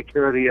not? Take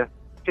care of the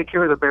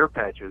bare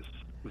patches.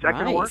 Is that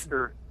going to work,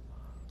 or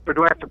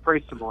do I have to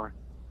pray some more?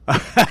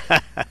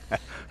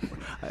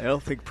 I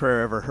don't think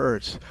prayer ever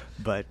hurts,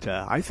 but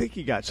I think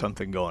you got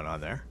something going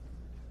on there.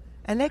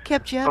 And that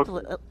kept you up.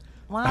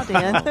 Wow,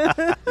 Dan.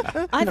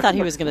 I thought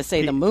he was going to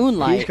say the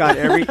moonlight. He's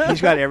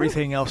got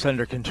everything else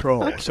under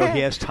control, okay. So he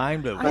has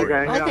time to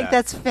worry about I think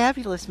that's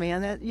fabulous,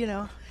 man.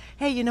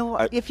 Hey,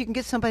 if you can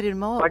get somebody to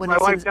mow it like when my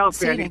it's wife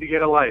tells me I need to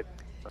get a life.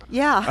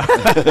 Yeah.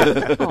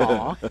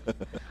 Aw.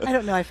 I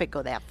don't know if I'd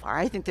go that far.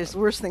 I think there's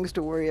worse things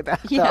to worry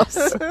about.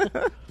 Yes.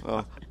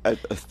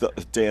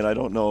 Dan, I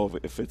don't know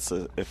if it's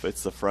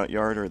the front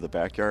yard or the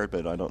backyard,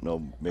 but I don't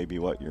know maybe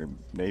what your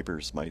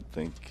neighbors might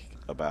think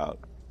about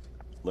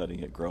letting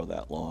it grow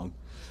that long.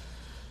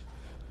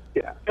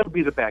 Yeah, it'll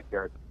be the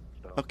backyard.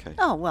 So. Okay.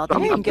 Oh, well,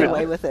 then you can get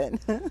away with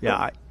it.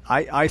 Yeah,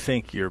 I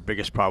think your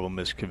biggest problem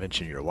is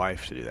convincing your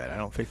wife to do that. I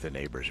don't think the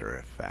neighbors are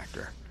a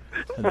factor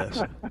in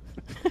this.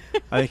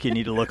 I think you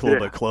need to look a little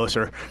bit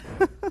closer.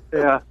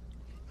 Yeah.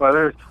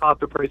 Well, I'll have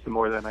to pray some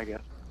more then, I guess.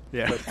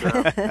 Yeah.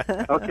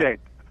 But, okay.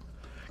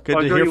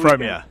 Good to hear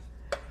from you.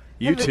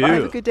 You too.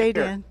 Have a good day,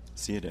 Dan.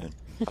 See you, Dan.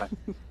 Bye.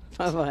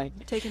 Bye-bye.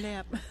 Take a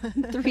nap.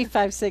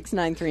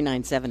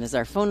 356-9397 is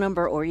our phone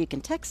number, or you can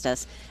text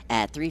us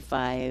at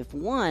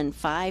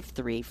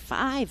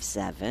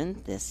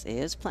 351-5357. This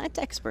is Plant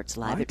Experts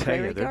Live at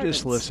Prairie they're Gardens.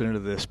 just listening to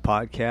this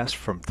podcast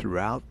from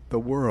throughout the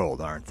world,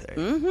 aren't they?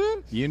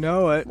 Mm-hmm. You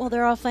know it. Well,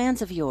 they're all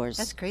fans of yours.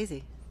 That's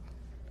crazy.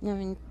 I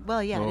mean,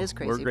 well, yeah, it is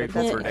crazy. We're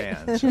grateful for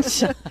Dan.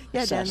 So.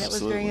 Yeah, Dan, that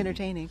was very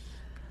entertaining.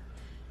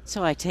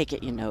 So I take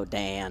it you know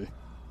Dan.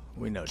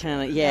 We know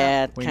Dan.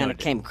 Dan. Kind of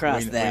came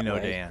across that way. We know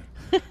Dan.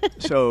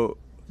 So,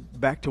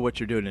 back to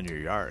what you're doing in your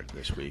yard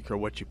this week, or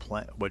what you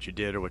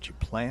did, or what you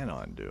plan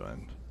on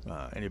doing.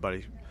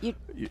 Anybody?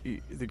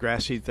 The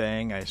grass seed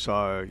thing. I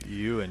saw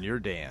you and your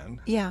Dan.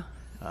 Yeah.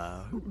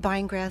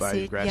 Buying grass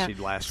seed. Seed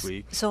last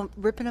week. So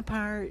ripping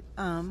apart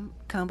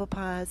combo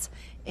pods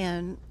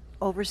and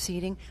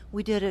overseeding.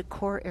 We did a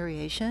core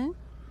aeration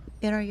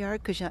in our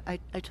yard because I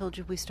told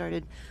you we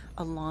started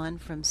a lawn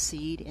from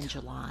seed in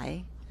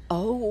July.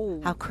 Oh,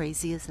 how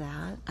crazy is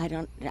that? I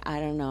don't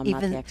know. I'm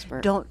not the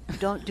expert. Don't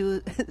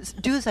do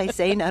as I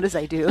say, not as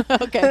I do.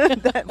 Okay,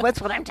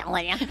 that's what I'm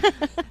telling you.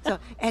 So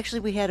actually,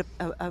 we had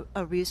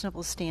a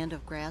reasonable stand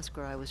of grass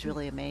grow. I was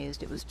really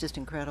amazed. It was just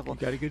incredible. You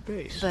got a good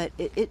base. But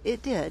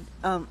it did.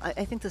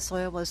 I think the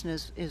soil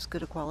wasn't as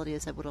good a quality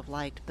as I would have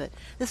liked. But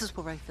this is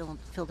where I filled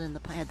in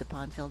had the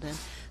pond filled in.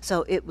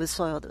 So it was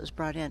soil that was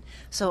brought in.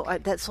 So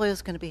that soil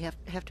is going to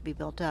have to be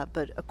built up.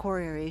 But a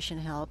core aeration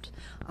helped.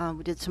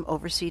 We did some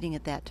overseeding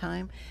at that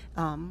time,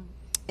 and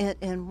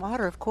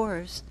water, of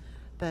course,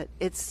 but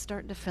it's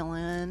starting to fill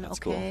in. That's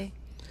okay.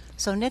 Cool.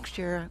 So next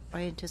year,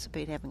 I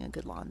anticipate having a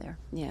good lawn there.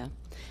 Yeah.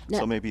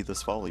 So maybe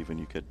this fall even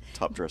you could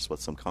top dress with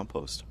some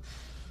compost.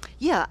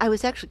 Yeah, I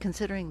was actually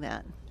considering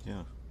that.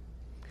 Yeah.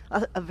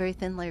 A very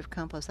thin layer of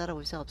compost, that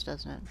always helps,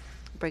 doesn't it?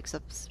 Breaks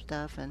up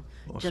stuff and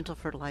gentle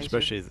fertilizer.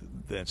 Especially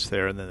that's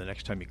there, and then the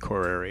next time you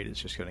core aerate, it's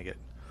just going to get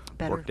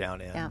better. worked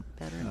down in. Yeah,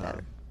 better and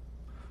better.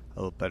 A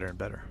little better and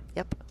better.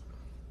 Yep.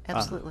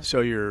 absolutely.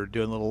 So you're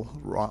doing a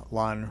little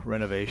lawn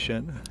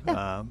renovation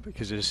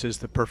because this is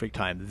the perfect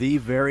time, the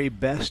very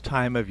best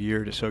time of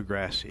year to sow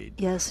grass seed.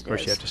 Yes, of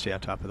course, you have to stay on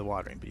top of the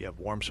watering, but you have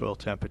warm soil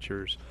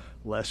temperatures,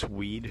 less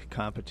weed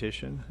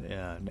competition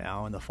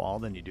now in the fall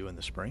than you do in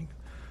the spring.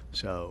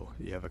 So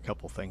you have a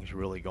couple things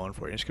really going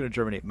for you. And it's going to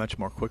germinate much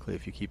more quickly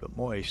if you keep it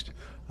moist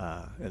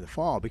in the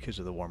fall because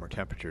of the warmer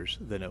temperatures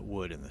than it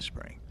would in the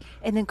spring.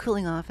 And then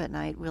cooling off at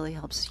night really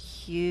helps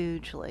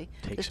hugely.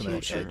 Take some of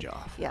that edge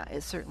off. Yeah,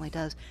 it certainly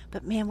does.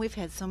 But man, we've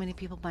had so many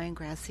people buying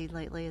grass seed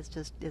lately.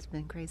 It's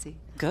been crazy.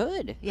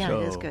 Good. Yeah,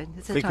 so it is good.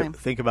 It's a time.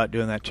 Think about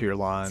doing that to your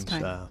lawns. It's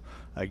time.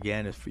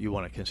 Again, if you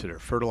want to consider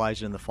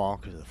fertilizing in the fall,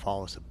 because the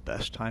fall is the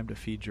best time to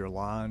feed your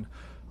lawn,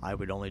 I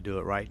would only do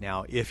it right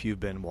now if you've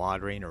been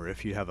watering or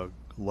if you have a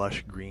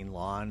lush green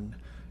lawn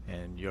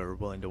and you're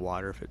willing to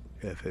water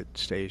if it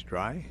stays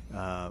dry.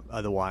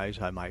 Otherwise,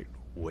 I might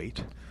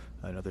wait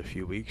another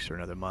few weeks or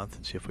another month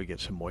and see if we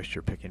get some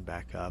moisture picking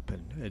back up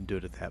and do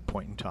it at that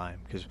point in time.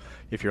 Because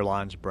if your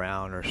lawn's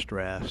brown or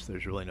stressed,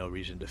 there's really no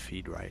reason to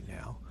feed right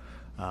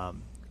now.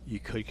 You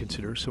could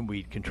consider some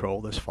weed control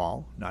this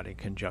fall, not in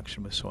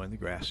conjunction with sowing the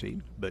grass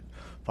seed, but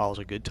fall's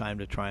a good time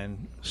to try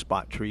and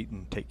spot treat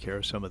and take care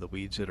of some of the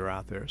weeds that are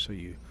out there. So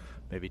you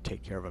maybe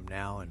take care of them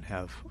now and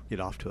get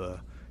off to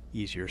a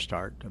easier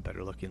start, a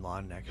better looking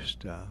lawn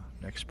next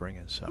spring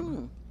and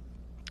summer.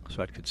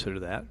 So I'd consider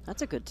that.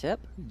 That's a good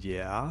tip.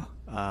 Yeah.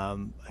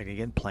 And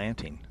again,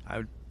 planting.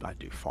 I'd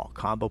do fall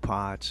combo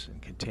pots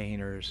and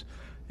containers.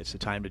 It's the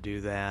time to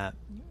do that.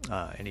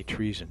 Any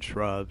trees and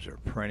shrubs or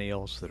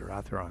perennials that are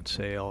out there on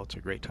sale, it's a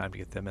great time to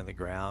get them in the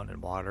ground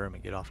and water them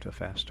and get off to a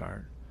fast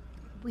start.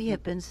 We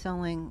have been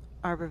selling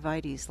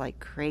arborvitaes like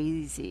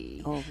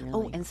crazy. Oh, really?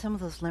 Oh, and some of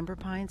those limber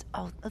pines.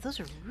 Oh,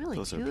 those are really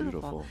Those are beautiful.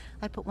 beautiful.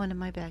 I put one in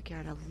my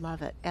backyard. I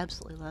love it.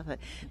 Absolutely love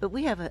it. But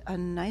we have a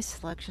nice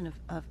selection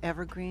of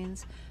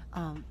evergreens.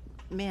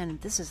 Man,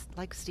 this is,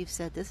 like Steve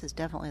said, this is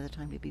definitely the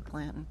time to be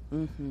planting.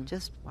 Mm-hmm.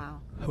 Just wow.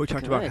 We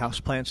talked about Good.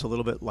 houseplants a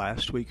little bit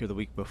last week or the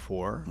week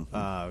before.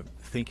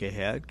 Think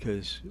ahead,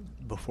 because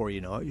before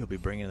you know it, you'll be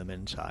bringing them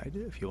inside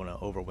if you want to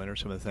overwinter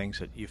some of the things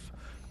that you've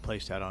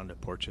placed out onto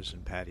porches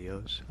and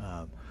patios.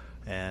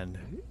 And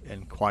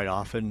quite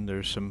often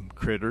there's some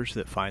critters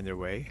that find their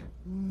way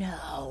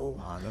No.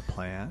 on the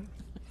plant.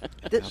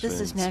 This is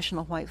Happens.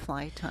 National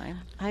Whitefly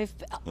time. I've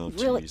Oh,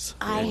 really, geez.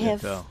 I There you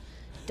have, go.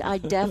 I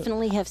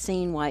definitely have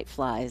seen white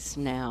flies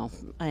now,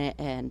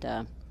 and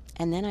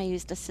then I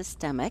used a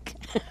systemic.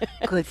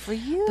 Good for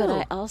you. But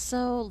I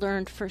also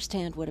learned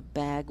firsthand what a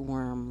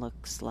bagworm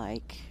looks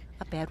like.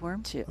 A bad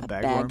worm? A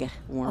bagworm?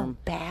 bagworm. Oh,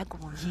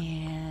 bagworm.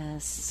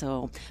 Yes.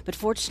 So, but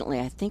fortunately,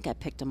 I think I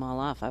picked them all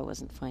off. I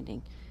wasn't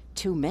finding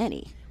too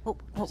many. What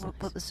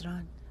was it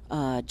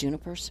on?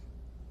 Junipers.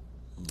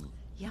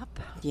 Yep.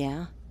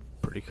 Yeah.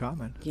 Pretty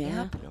common.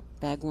 Yeah. Yep.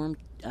 Bagworm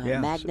Yeah,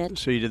 magnet.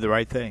 So you did the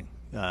right thing.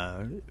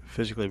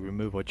 Physically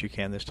remove what you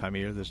can this time of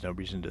year. There's no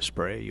reason to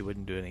spray. You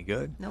wouldn't do any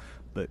good. Nope.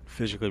 But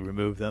physically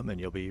remove them, and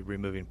you'll be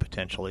removing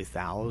potentially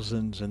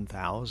thousands and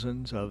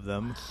thousands of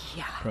them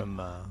Yeah.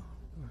 from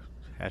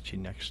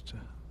hatching next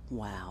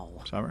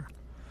Wow. summer.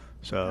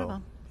 So,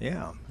 Incredible.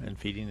 yeah, and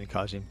feeding and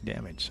causing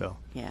damage. So,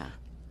 Yeah.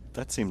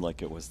 That seemed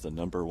like it was the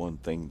number one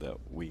thing that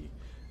we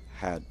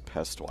had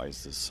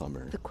pest-wise this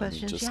summer. The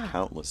questions, just yeah.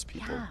 countless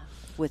people. Yeah.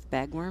 With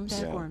bagworms.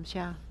 Yeah. Bagworms,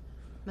 yeah.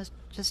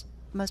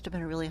 Must have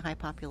been a really high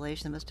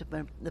population. It must have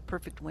been the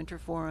perfect winter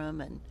for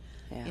them, and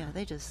Yeah.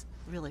 they just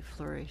really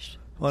flourished.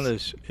 one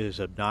is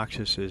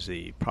obnoxious is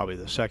probably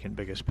the second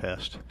biggest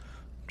pest,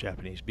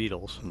 Japanese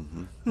beetles.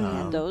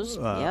 And those,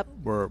 yep.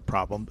 Were a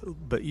problem,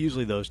 but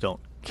usually those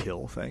don't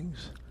kill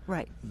things.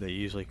 Right. They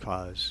usually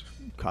cause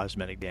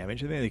cosmetic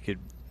damage. I mean,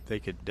 they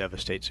could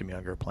devastate some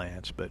younger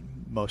plants, but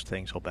most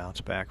things will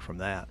bounce back from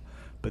that.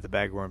 But the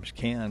bagworms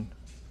can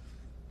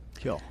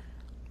kill.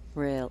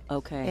 Real.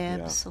 Okay.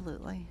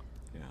 Absolutely.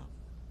 Yeah.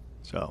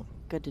 So,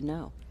 Good to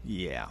know.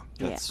 yeah.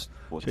 That's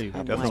what So you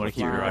happens definitely want with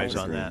to keep your eyes evergreens,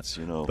 on that.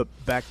 You know.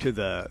 But back to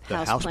the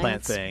House houseplant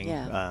plants, thing,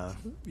 yeah.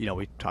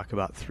 we talk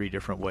about 3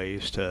 different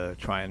ways to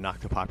try and knock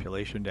the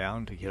population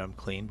down to get them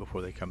clean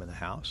before they come in the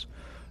house.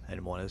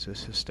 And one is a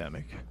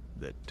systemic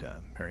that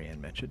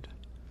Marianne mentioned,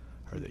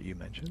 or that you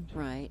mentioned.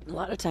 Right. A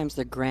lot of times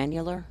they're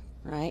granular,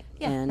 right?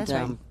 Yeah, and, that's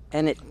right.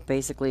 And it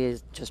basically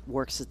just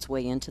works its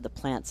way into the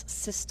plant's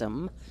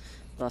system,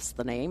 thus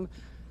the name.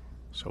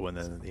 So when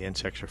the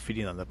insects are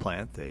feeding on the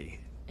plant, they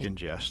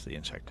ingest the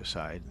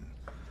insecticide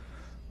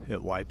and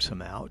it wipes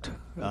them out.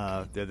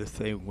 The other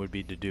thing would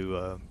be to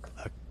do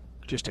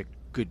just a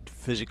good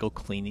physical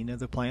cleaning of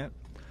the plant.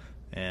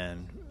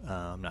 And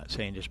I'm not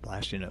saying just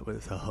blasting it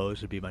with a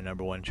hose would be my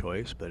number one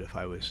choice, but if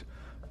I was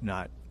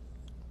not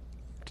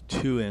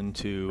too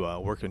into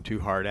working too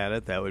hard at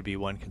it, that would be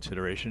one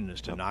consideration, is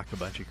to knock a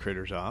bunch of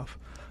critters off.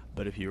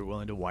 But if you're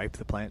willing to wipe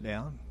the plant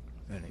down,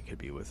 and it could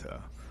be with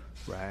a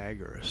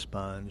rag or a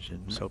sponge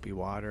and soapy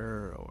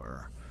water,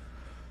 or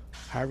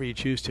however you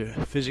choose to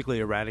physically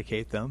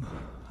eradicate them.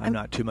 I'm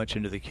not too much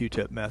into the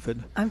Q-tip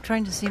method. I'm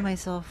trying to see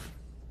myself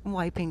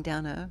wiping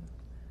down a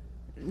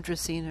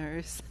Dracaena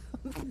or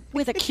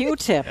with a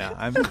Q-tip. Yeah,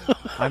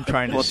 I'm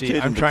trying to Well, see. get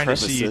in I'm the trying to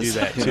see you do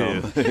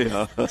crevices, that too. you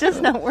know.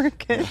 Just not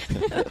working.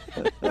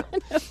 No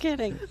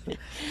kidding.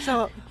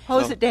 So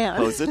hose it down.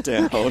 Hose it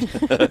down.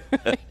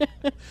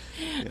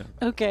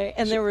 Okay,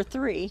 and there were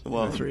 3.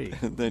 Well, 3.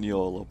 then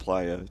you'll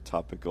apply a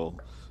topical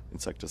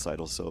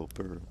insecticidal soap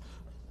or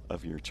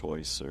of your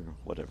choice or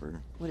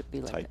whatever Would it be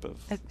like type of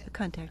A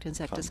contact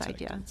insecticide,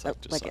 contact yeah.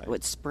 insecticide. Like it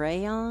would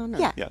spray on? Or?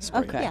 Yeah. Yeah,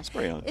 spray Okay. on.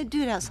 Spray on.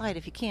 Do it outside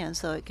if you can,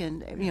 so it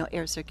can,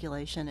 air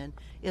circulation, and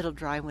it'll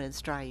dry when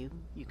it's dry.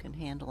 You can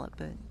handle it,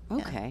 but yeah.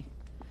 Okay.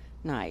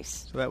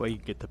 Nice. So that way you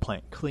get the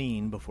plant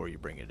clean before you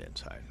bring it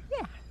inside.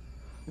 Yeah.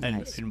 And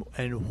Nice.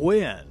 and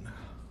when?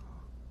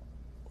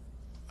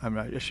 I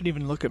shouldn't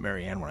even look at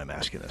Marianne when I'm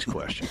asking this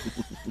question.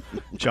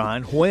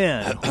 John,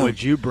 when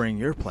would you bring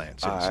your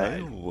plants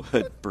inside? I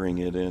would bring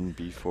it in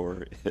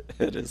before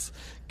it is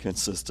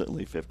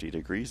consistently 50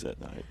 degrees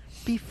at night.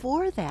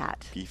 Before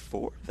that,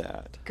 Before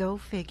that. go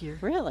figure.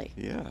 Really?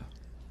 Yeah.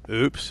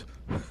 Oops.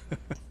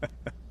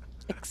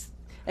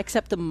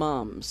 Except the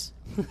mums.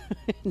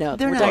 No,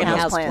 They're we're not talking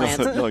houseplants.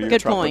 houseplants. No, your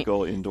Good point.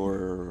 tropical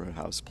indoor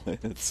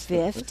houseplants.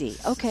 50.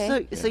 Okay. So you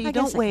I guess I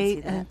don't can wait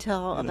see that.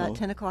 until You about know,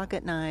 10 o'clock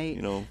at night.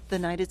 you know. The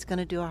night it's going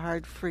to do a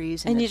hard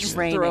freeze and And you it's just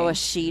raining. throw a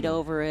sheet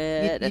over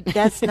it.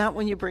 That's not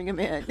when you bring them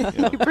in.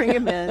 You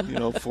bring them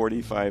in.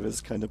 45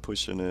 is kind of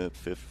pushing it.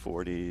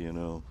 40,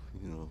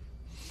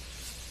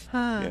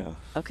 yeah.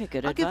 Okay,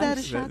 good I'll give that a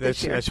advice. shot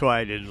this year. That's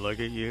why I didn't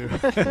look at you.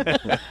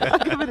 I'll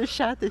give it a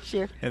shot this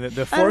year. And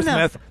the I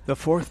don't the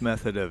fourth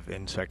method of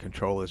insect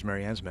control is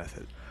Marianne's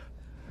method.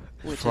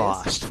 Which is?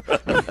 Frost.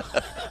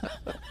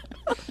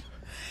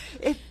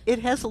 It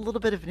has a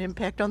little bit of an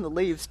impact on the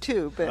leaves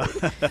too, but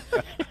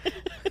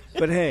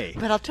But hey,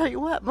 I'll tell you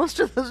what,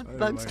 most of those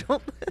bugs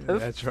don't live.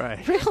 that's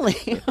right.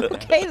 Really?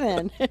 Okay,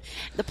 then.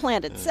 The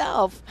plant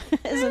itself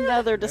is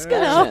another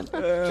discussion.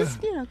 Just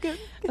get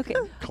Okay.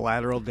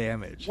 Collateral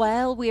damage.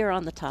 While we are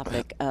on the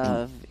topic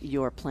of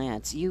your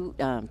plants, you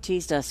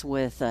teased us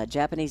with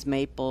Japanese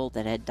maple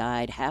that had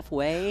died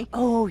halfway,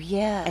 Oh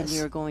yes. and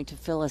you're going to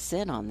fill us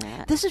in on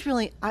that. This is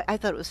really, I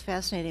thought it was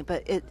fascinating,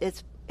 but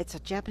it's a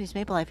Japanese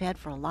maple I've had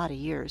for a lot of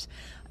years,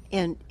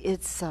 and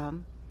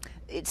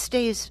it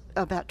stays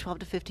about 12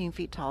 to 15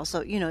 feet tall.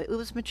 So it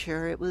was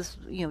mature. It was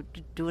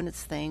doing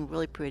its thing,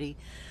 really pretty,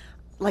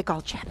 like all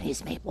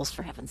Japanese maples,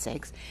 for heaven's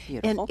sakes.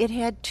 Beautiful. And it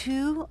had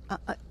 2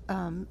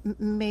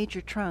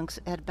 major trunks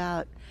at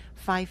about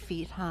 5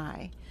 feet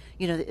high.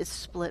 It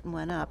split and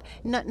went up,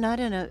 not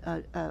in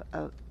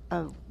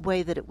a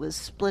way that it was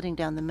splitting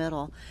down the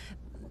middle,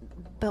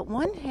 but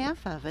one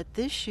half of it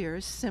this year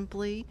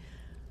simply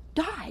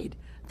died.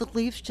 The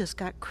leaves just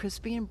got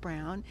crispy and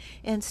brown.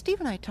 And Steve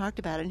and I talked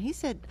about it, and he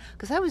said,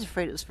 because I was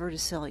afraid it was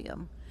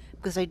verticillium,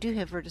 because I do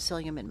have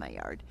verticillium in my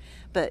yard,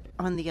 but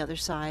on the other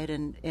side,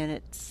 and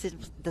it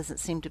doesn't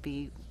seem to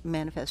be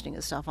manifesting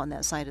itself on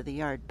that side of the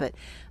yard. But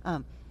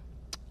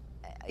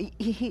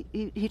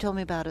he told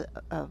me about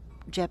a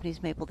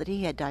Japanese maple that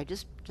he had died,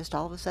 just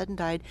all of a sudden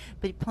died,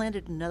 but he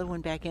planted another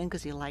one back in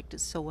because he liked it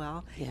so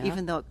well, Yeah.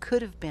 even though it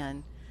could have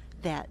been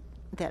that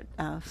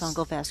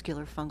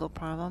vascular fungal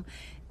problem.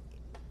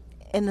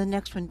 And the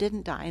next one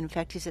didn't die. In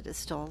fact, he said it's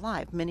still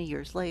alive many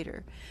years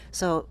later.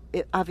 So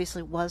it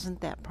obviously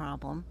wasn't that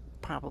problem,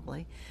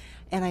 probably.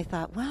 And I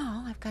thought,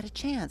 well, I've got a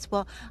chance.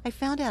 Well, I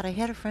found out I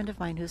had a friend of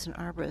mine who's an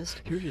arborist.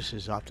 You're just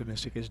as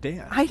optimistic as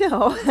Dan. I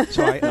know.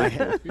 So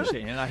you're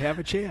saying I have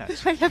a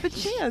chance. I have a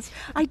chance.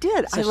 I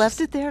did. I Such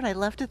left it there,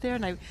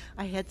 and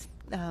I had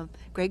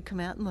Greg come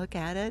out and look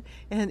at it,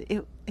 and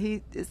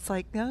it's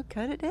like, no,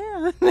 cut it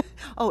down.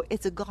 Oh,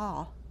 it's a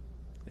gall.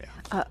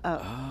 Yeah.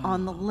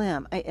 On the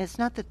limb. It's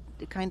not the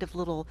kind of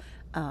little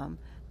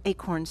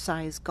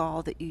acorn-sized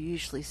gall that you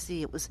usually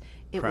see. It was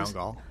Crown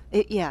gall?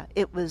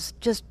 It was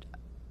just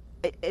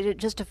it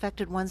just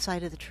affected one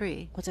side of the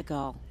tree. What's a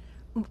gall?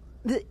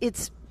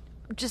 It's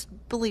just,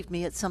 believe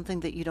me, it's something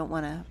that you don't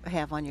want to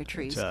have on your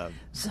trees.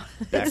 It's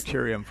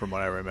bacterium, from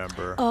what I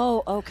remember.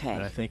 Oh,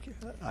 And okay.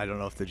 I don't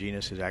know if the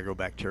genus is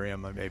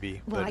Agrobacterium,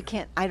 maybe. Well,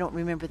 but, I don't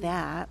remember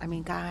that. I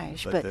mean,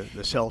 gosh, But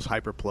the cell's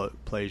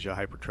hyperplasia,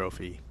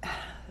 hypertrophy,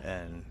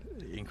 and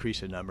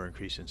increase in number,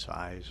 increase in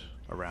size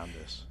around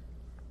this.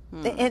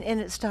 and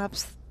it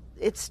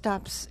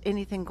stops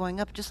anything going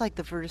up, just like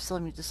the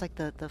verticillium, just like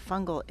the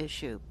fungal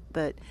issue.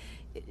 But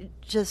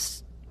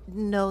just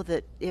know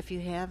that if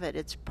you have it,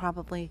 it's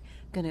probably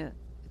going to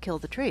kill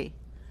the tree.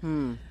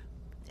 And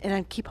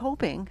I keep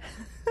hoping.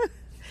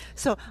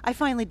 So I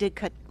finally did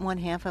cut one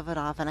half of it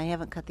off, and I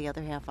haven't cut the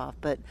other half off,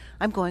 but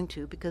I'm going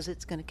to, because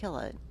it's going to kill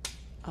it.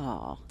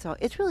 Oh. So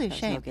it's really a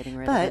There's no shame. getting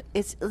rid of But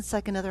it. it's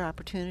like another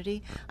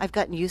opportunity. I've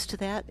gotten used to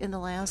that in the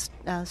last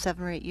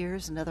 7 or 8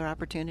 years. Another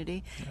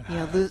opportunity,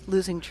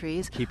 losing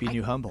trees. Keeping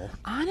you humble.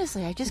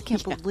 Honestly, I just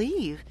can't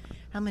believe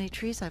how many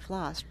trees I've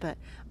lost. But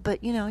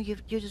you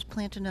just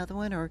plant another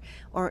one,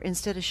 or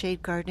instead of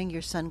shade gardening,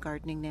 you're sun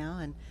gardening now,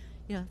 and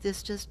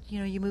this just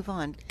you move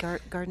on.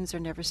 Gardens are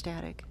never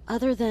static.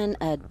 Other than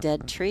a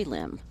dead tree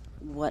limb,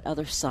 what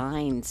other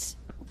signs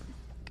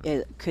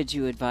could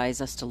you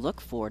advise us to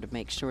look for to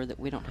make sure that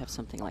we don't have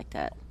something like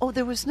that? Oh,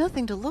 there was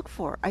nothing to look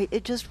for.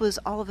 It just was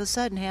all of a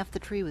sudden half the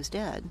tree was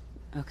dead.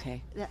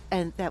 Okay.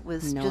 And that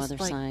was No just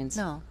other like, signs?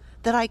 No,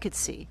 that I could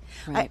see.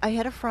 Right. I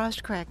had a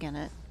frost crack in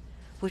it,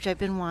 which I've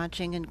been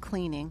watching and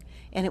cleaning,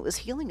 and it was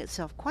healing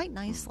itself quite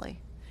nicely.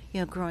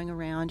 Growing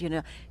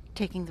around,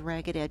 taking the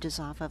ragged edges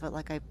off of it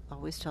like I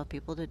always tell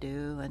people to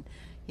do, and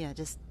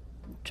just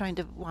trying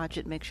to watch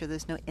it, make sure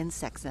there's no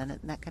insects in it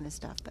and that kind of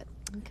stuff. But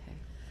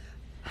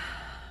Okay.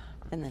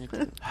 And then it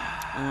didn't.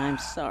 I'm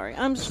sorry.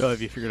 So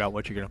have you figured out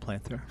what you're going to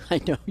plant there?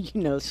 I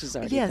know she's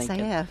already yes,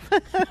 thinking. I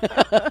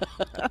have.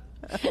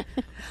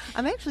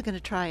 I'm actually going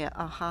to try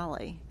a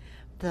holly.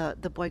 The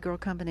boy-girl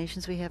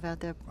combinations we have out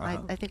there. I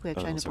think we have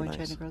China those are boy, nice.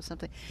 China girl,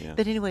 something. Yeah.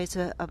 But anyway, it's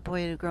a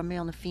boy and a girl,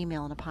 male and a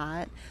female in a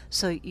pot.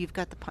 So you've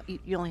got the pot.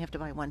 You only have to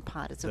buy one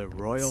pot. It's The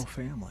royal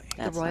family.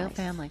 That's the royal nice.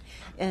 family,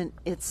 and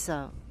it's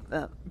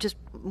just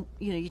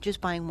you're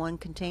just buying one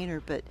container,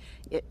 but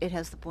it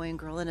has the boy and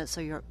girl in it. So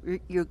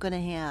you're going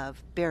to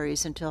have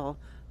berries until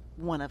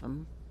one of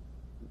them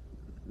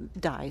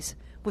dies,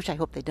 which I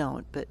hope they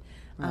don't. But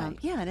Right.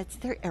 and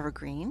they're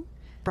evergreen,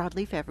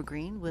 broadleaf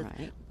evergreen with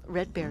Right.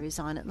 red berries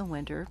on it in the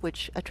winter,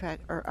 which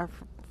are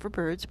for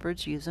birds.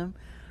 Birds use them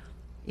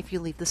if you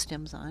leave the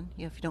stems on.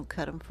 If you don't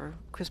cut them for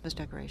Christmas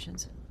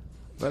decorations.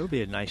 That'll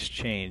be a nice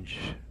change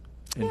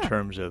in Yeah.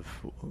 terms of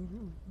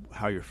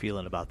how you're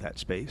feeling about that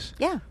space.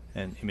 Yeah.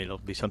 And I mean, it'll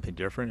be something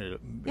different.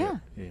 Yeah.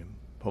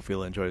 Hopefully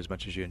you'll enjoy it as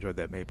much as you enjoyed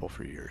that maple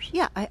for years.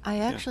 Yeah, I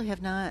actually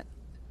have not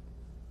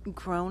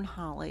grown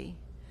holly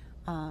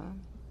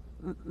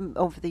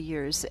over the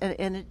years,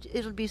 and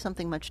it'll be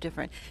something much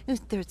different.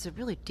 There's a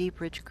really deep,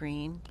 rich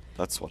green.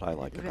 That's what I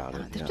like about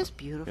it. They're just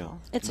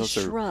beautiful. It's Those a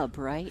are- shrub,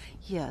 right?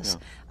 Yes.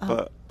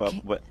 But Okay.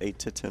 what, 8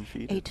 to 10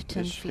 feet? 8 to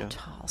 10 ish? feet Yeah.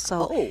 tall.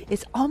 So Oh.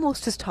 it's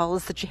almost as tall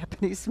as the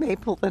Japanese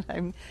maple that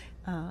I'm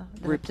that I've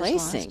just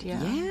Replacing. lost.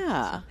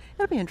 Yeah. So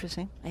it'll be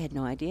interesting. I had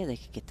no idea they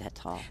could get that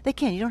tall. They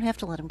can. You don't have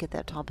to let them get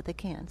that tall, but they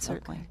can,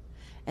 certainly. Okay.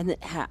 And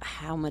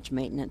how much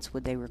maintenance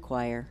would they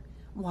require?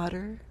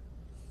 Water.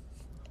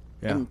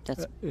 Yeah. And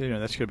that's-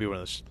 that's going to be one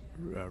of those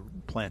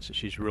plants that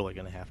she's really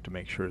going to have to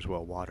make sure is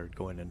well watered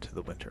going into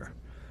the winter.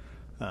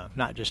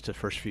 Not just the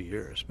first few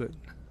years, but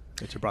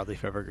it's a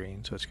broadleaf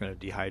evergreen, so it's going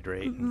to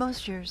dehydrate. and-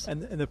 Most years.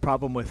 And the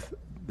problem with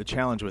the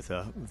challenge with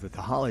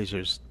the hollies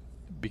is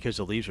because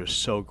the leaves are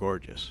so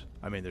gorgeous.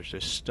 I mean, they're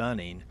just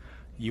stunning.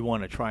 You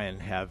want to try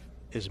and have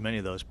as many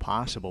of those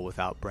possible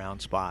without brown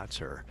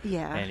spots or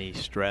Yeah. any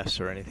stress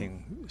or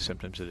anything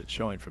symptoms that it's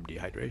showing from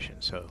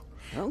dehydration. So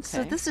Okay.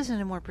 So this is in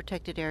a more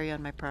protected area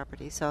on my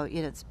property. So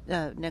it's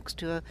next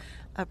to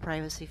a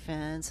privacy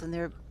fence, and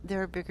there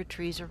are bigger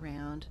trees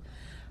around.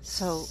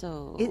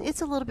 So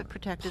it's a little bit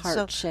protected. part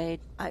so shade,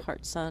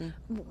 part sun.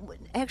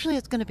 Actually,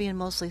 it's going to be in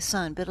mostly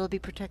sun, but it'll be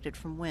protected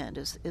from wind.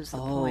 Is the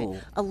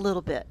point? A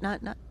little bit,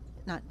 not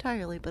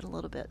entirely, but a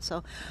little bit.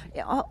 So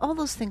all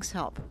those things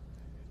help.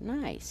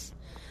 Nice.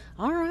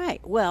 All right.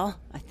 Well,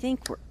 I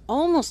think we're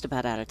almost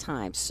about out of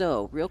time.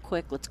 So, real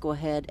quick, let's go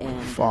ahead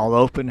and fall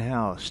open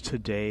house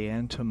today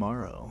and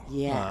tomorrow.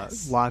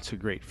 Yes. Lots of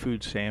great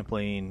food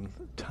sampling,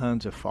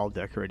 tons of fall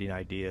decorating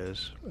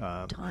ideas.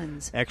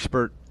 Tons.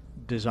 Expert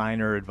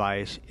designer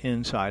advice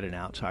inside and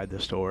outside the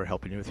store,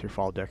 helping you with your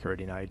fall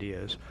decorating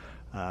ideas.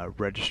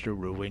 Register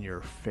to win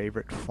your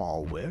favorite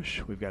fall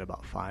wish. We've got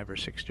about 5 or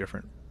 6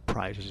 different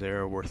prizes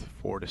there worth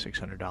 $400 to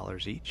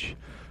 $600 each.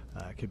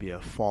 It could be a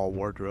fall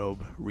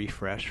wardrobe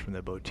refresh from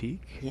the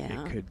boutique.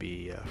 Yeah. It could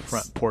be a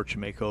front porch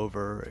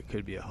makeover. It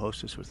could be a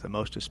hostess with the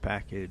mostess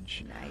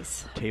package.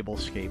 Nice.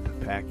 Tablescape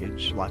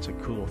package. Lots of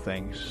cool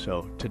things.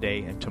 So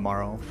today and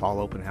tomorrow, fall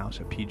open house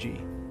at PG.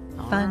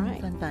 Fun, All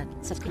right. fun.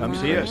 So Come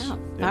see us. out.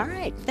 Yeah. All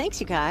right. Thanks,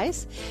 you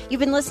guys. You've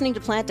been listening to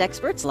Plant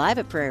Experts live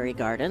at Prairie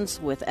Gardens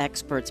with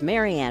experts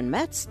Marianne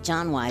Metz,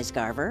 John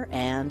Weisgarver,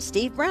 and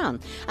Steve Brown.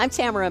 I'm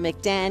Tamara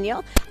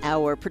McDaniel.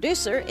 Our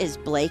producer is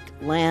Blake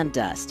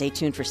Landa. Stay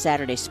tuned for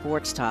Saturday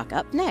Sports Talk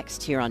up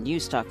next here on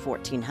News Talk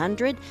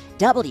 1400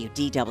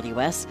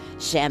 WDWS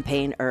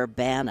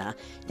Champaign-Urbana.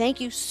 Thank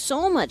you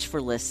so much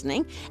for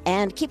listening.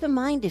 And keep in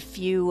mind, if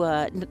you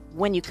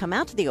when you come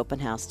out to the open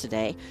house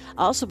today,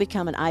 also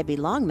become an I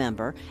Belong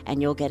member,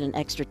 and you'll get an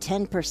extra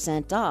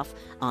 10% off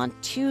on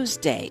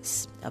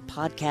Tuesdays. A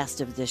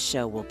podcast of this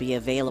show will be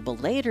available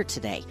later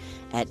today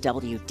at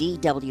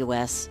WDWS.com.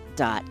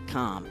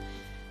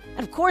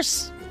 And of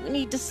course, we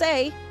need to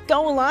say,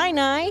 go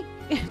Illini!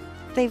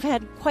 They've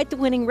had quite the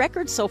winning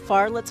record so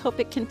far. Let's hope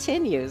it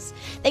continues.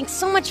 Thanks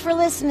so much for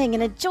listening,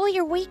 and enjoy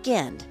your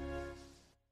weekend.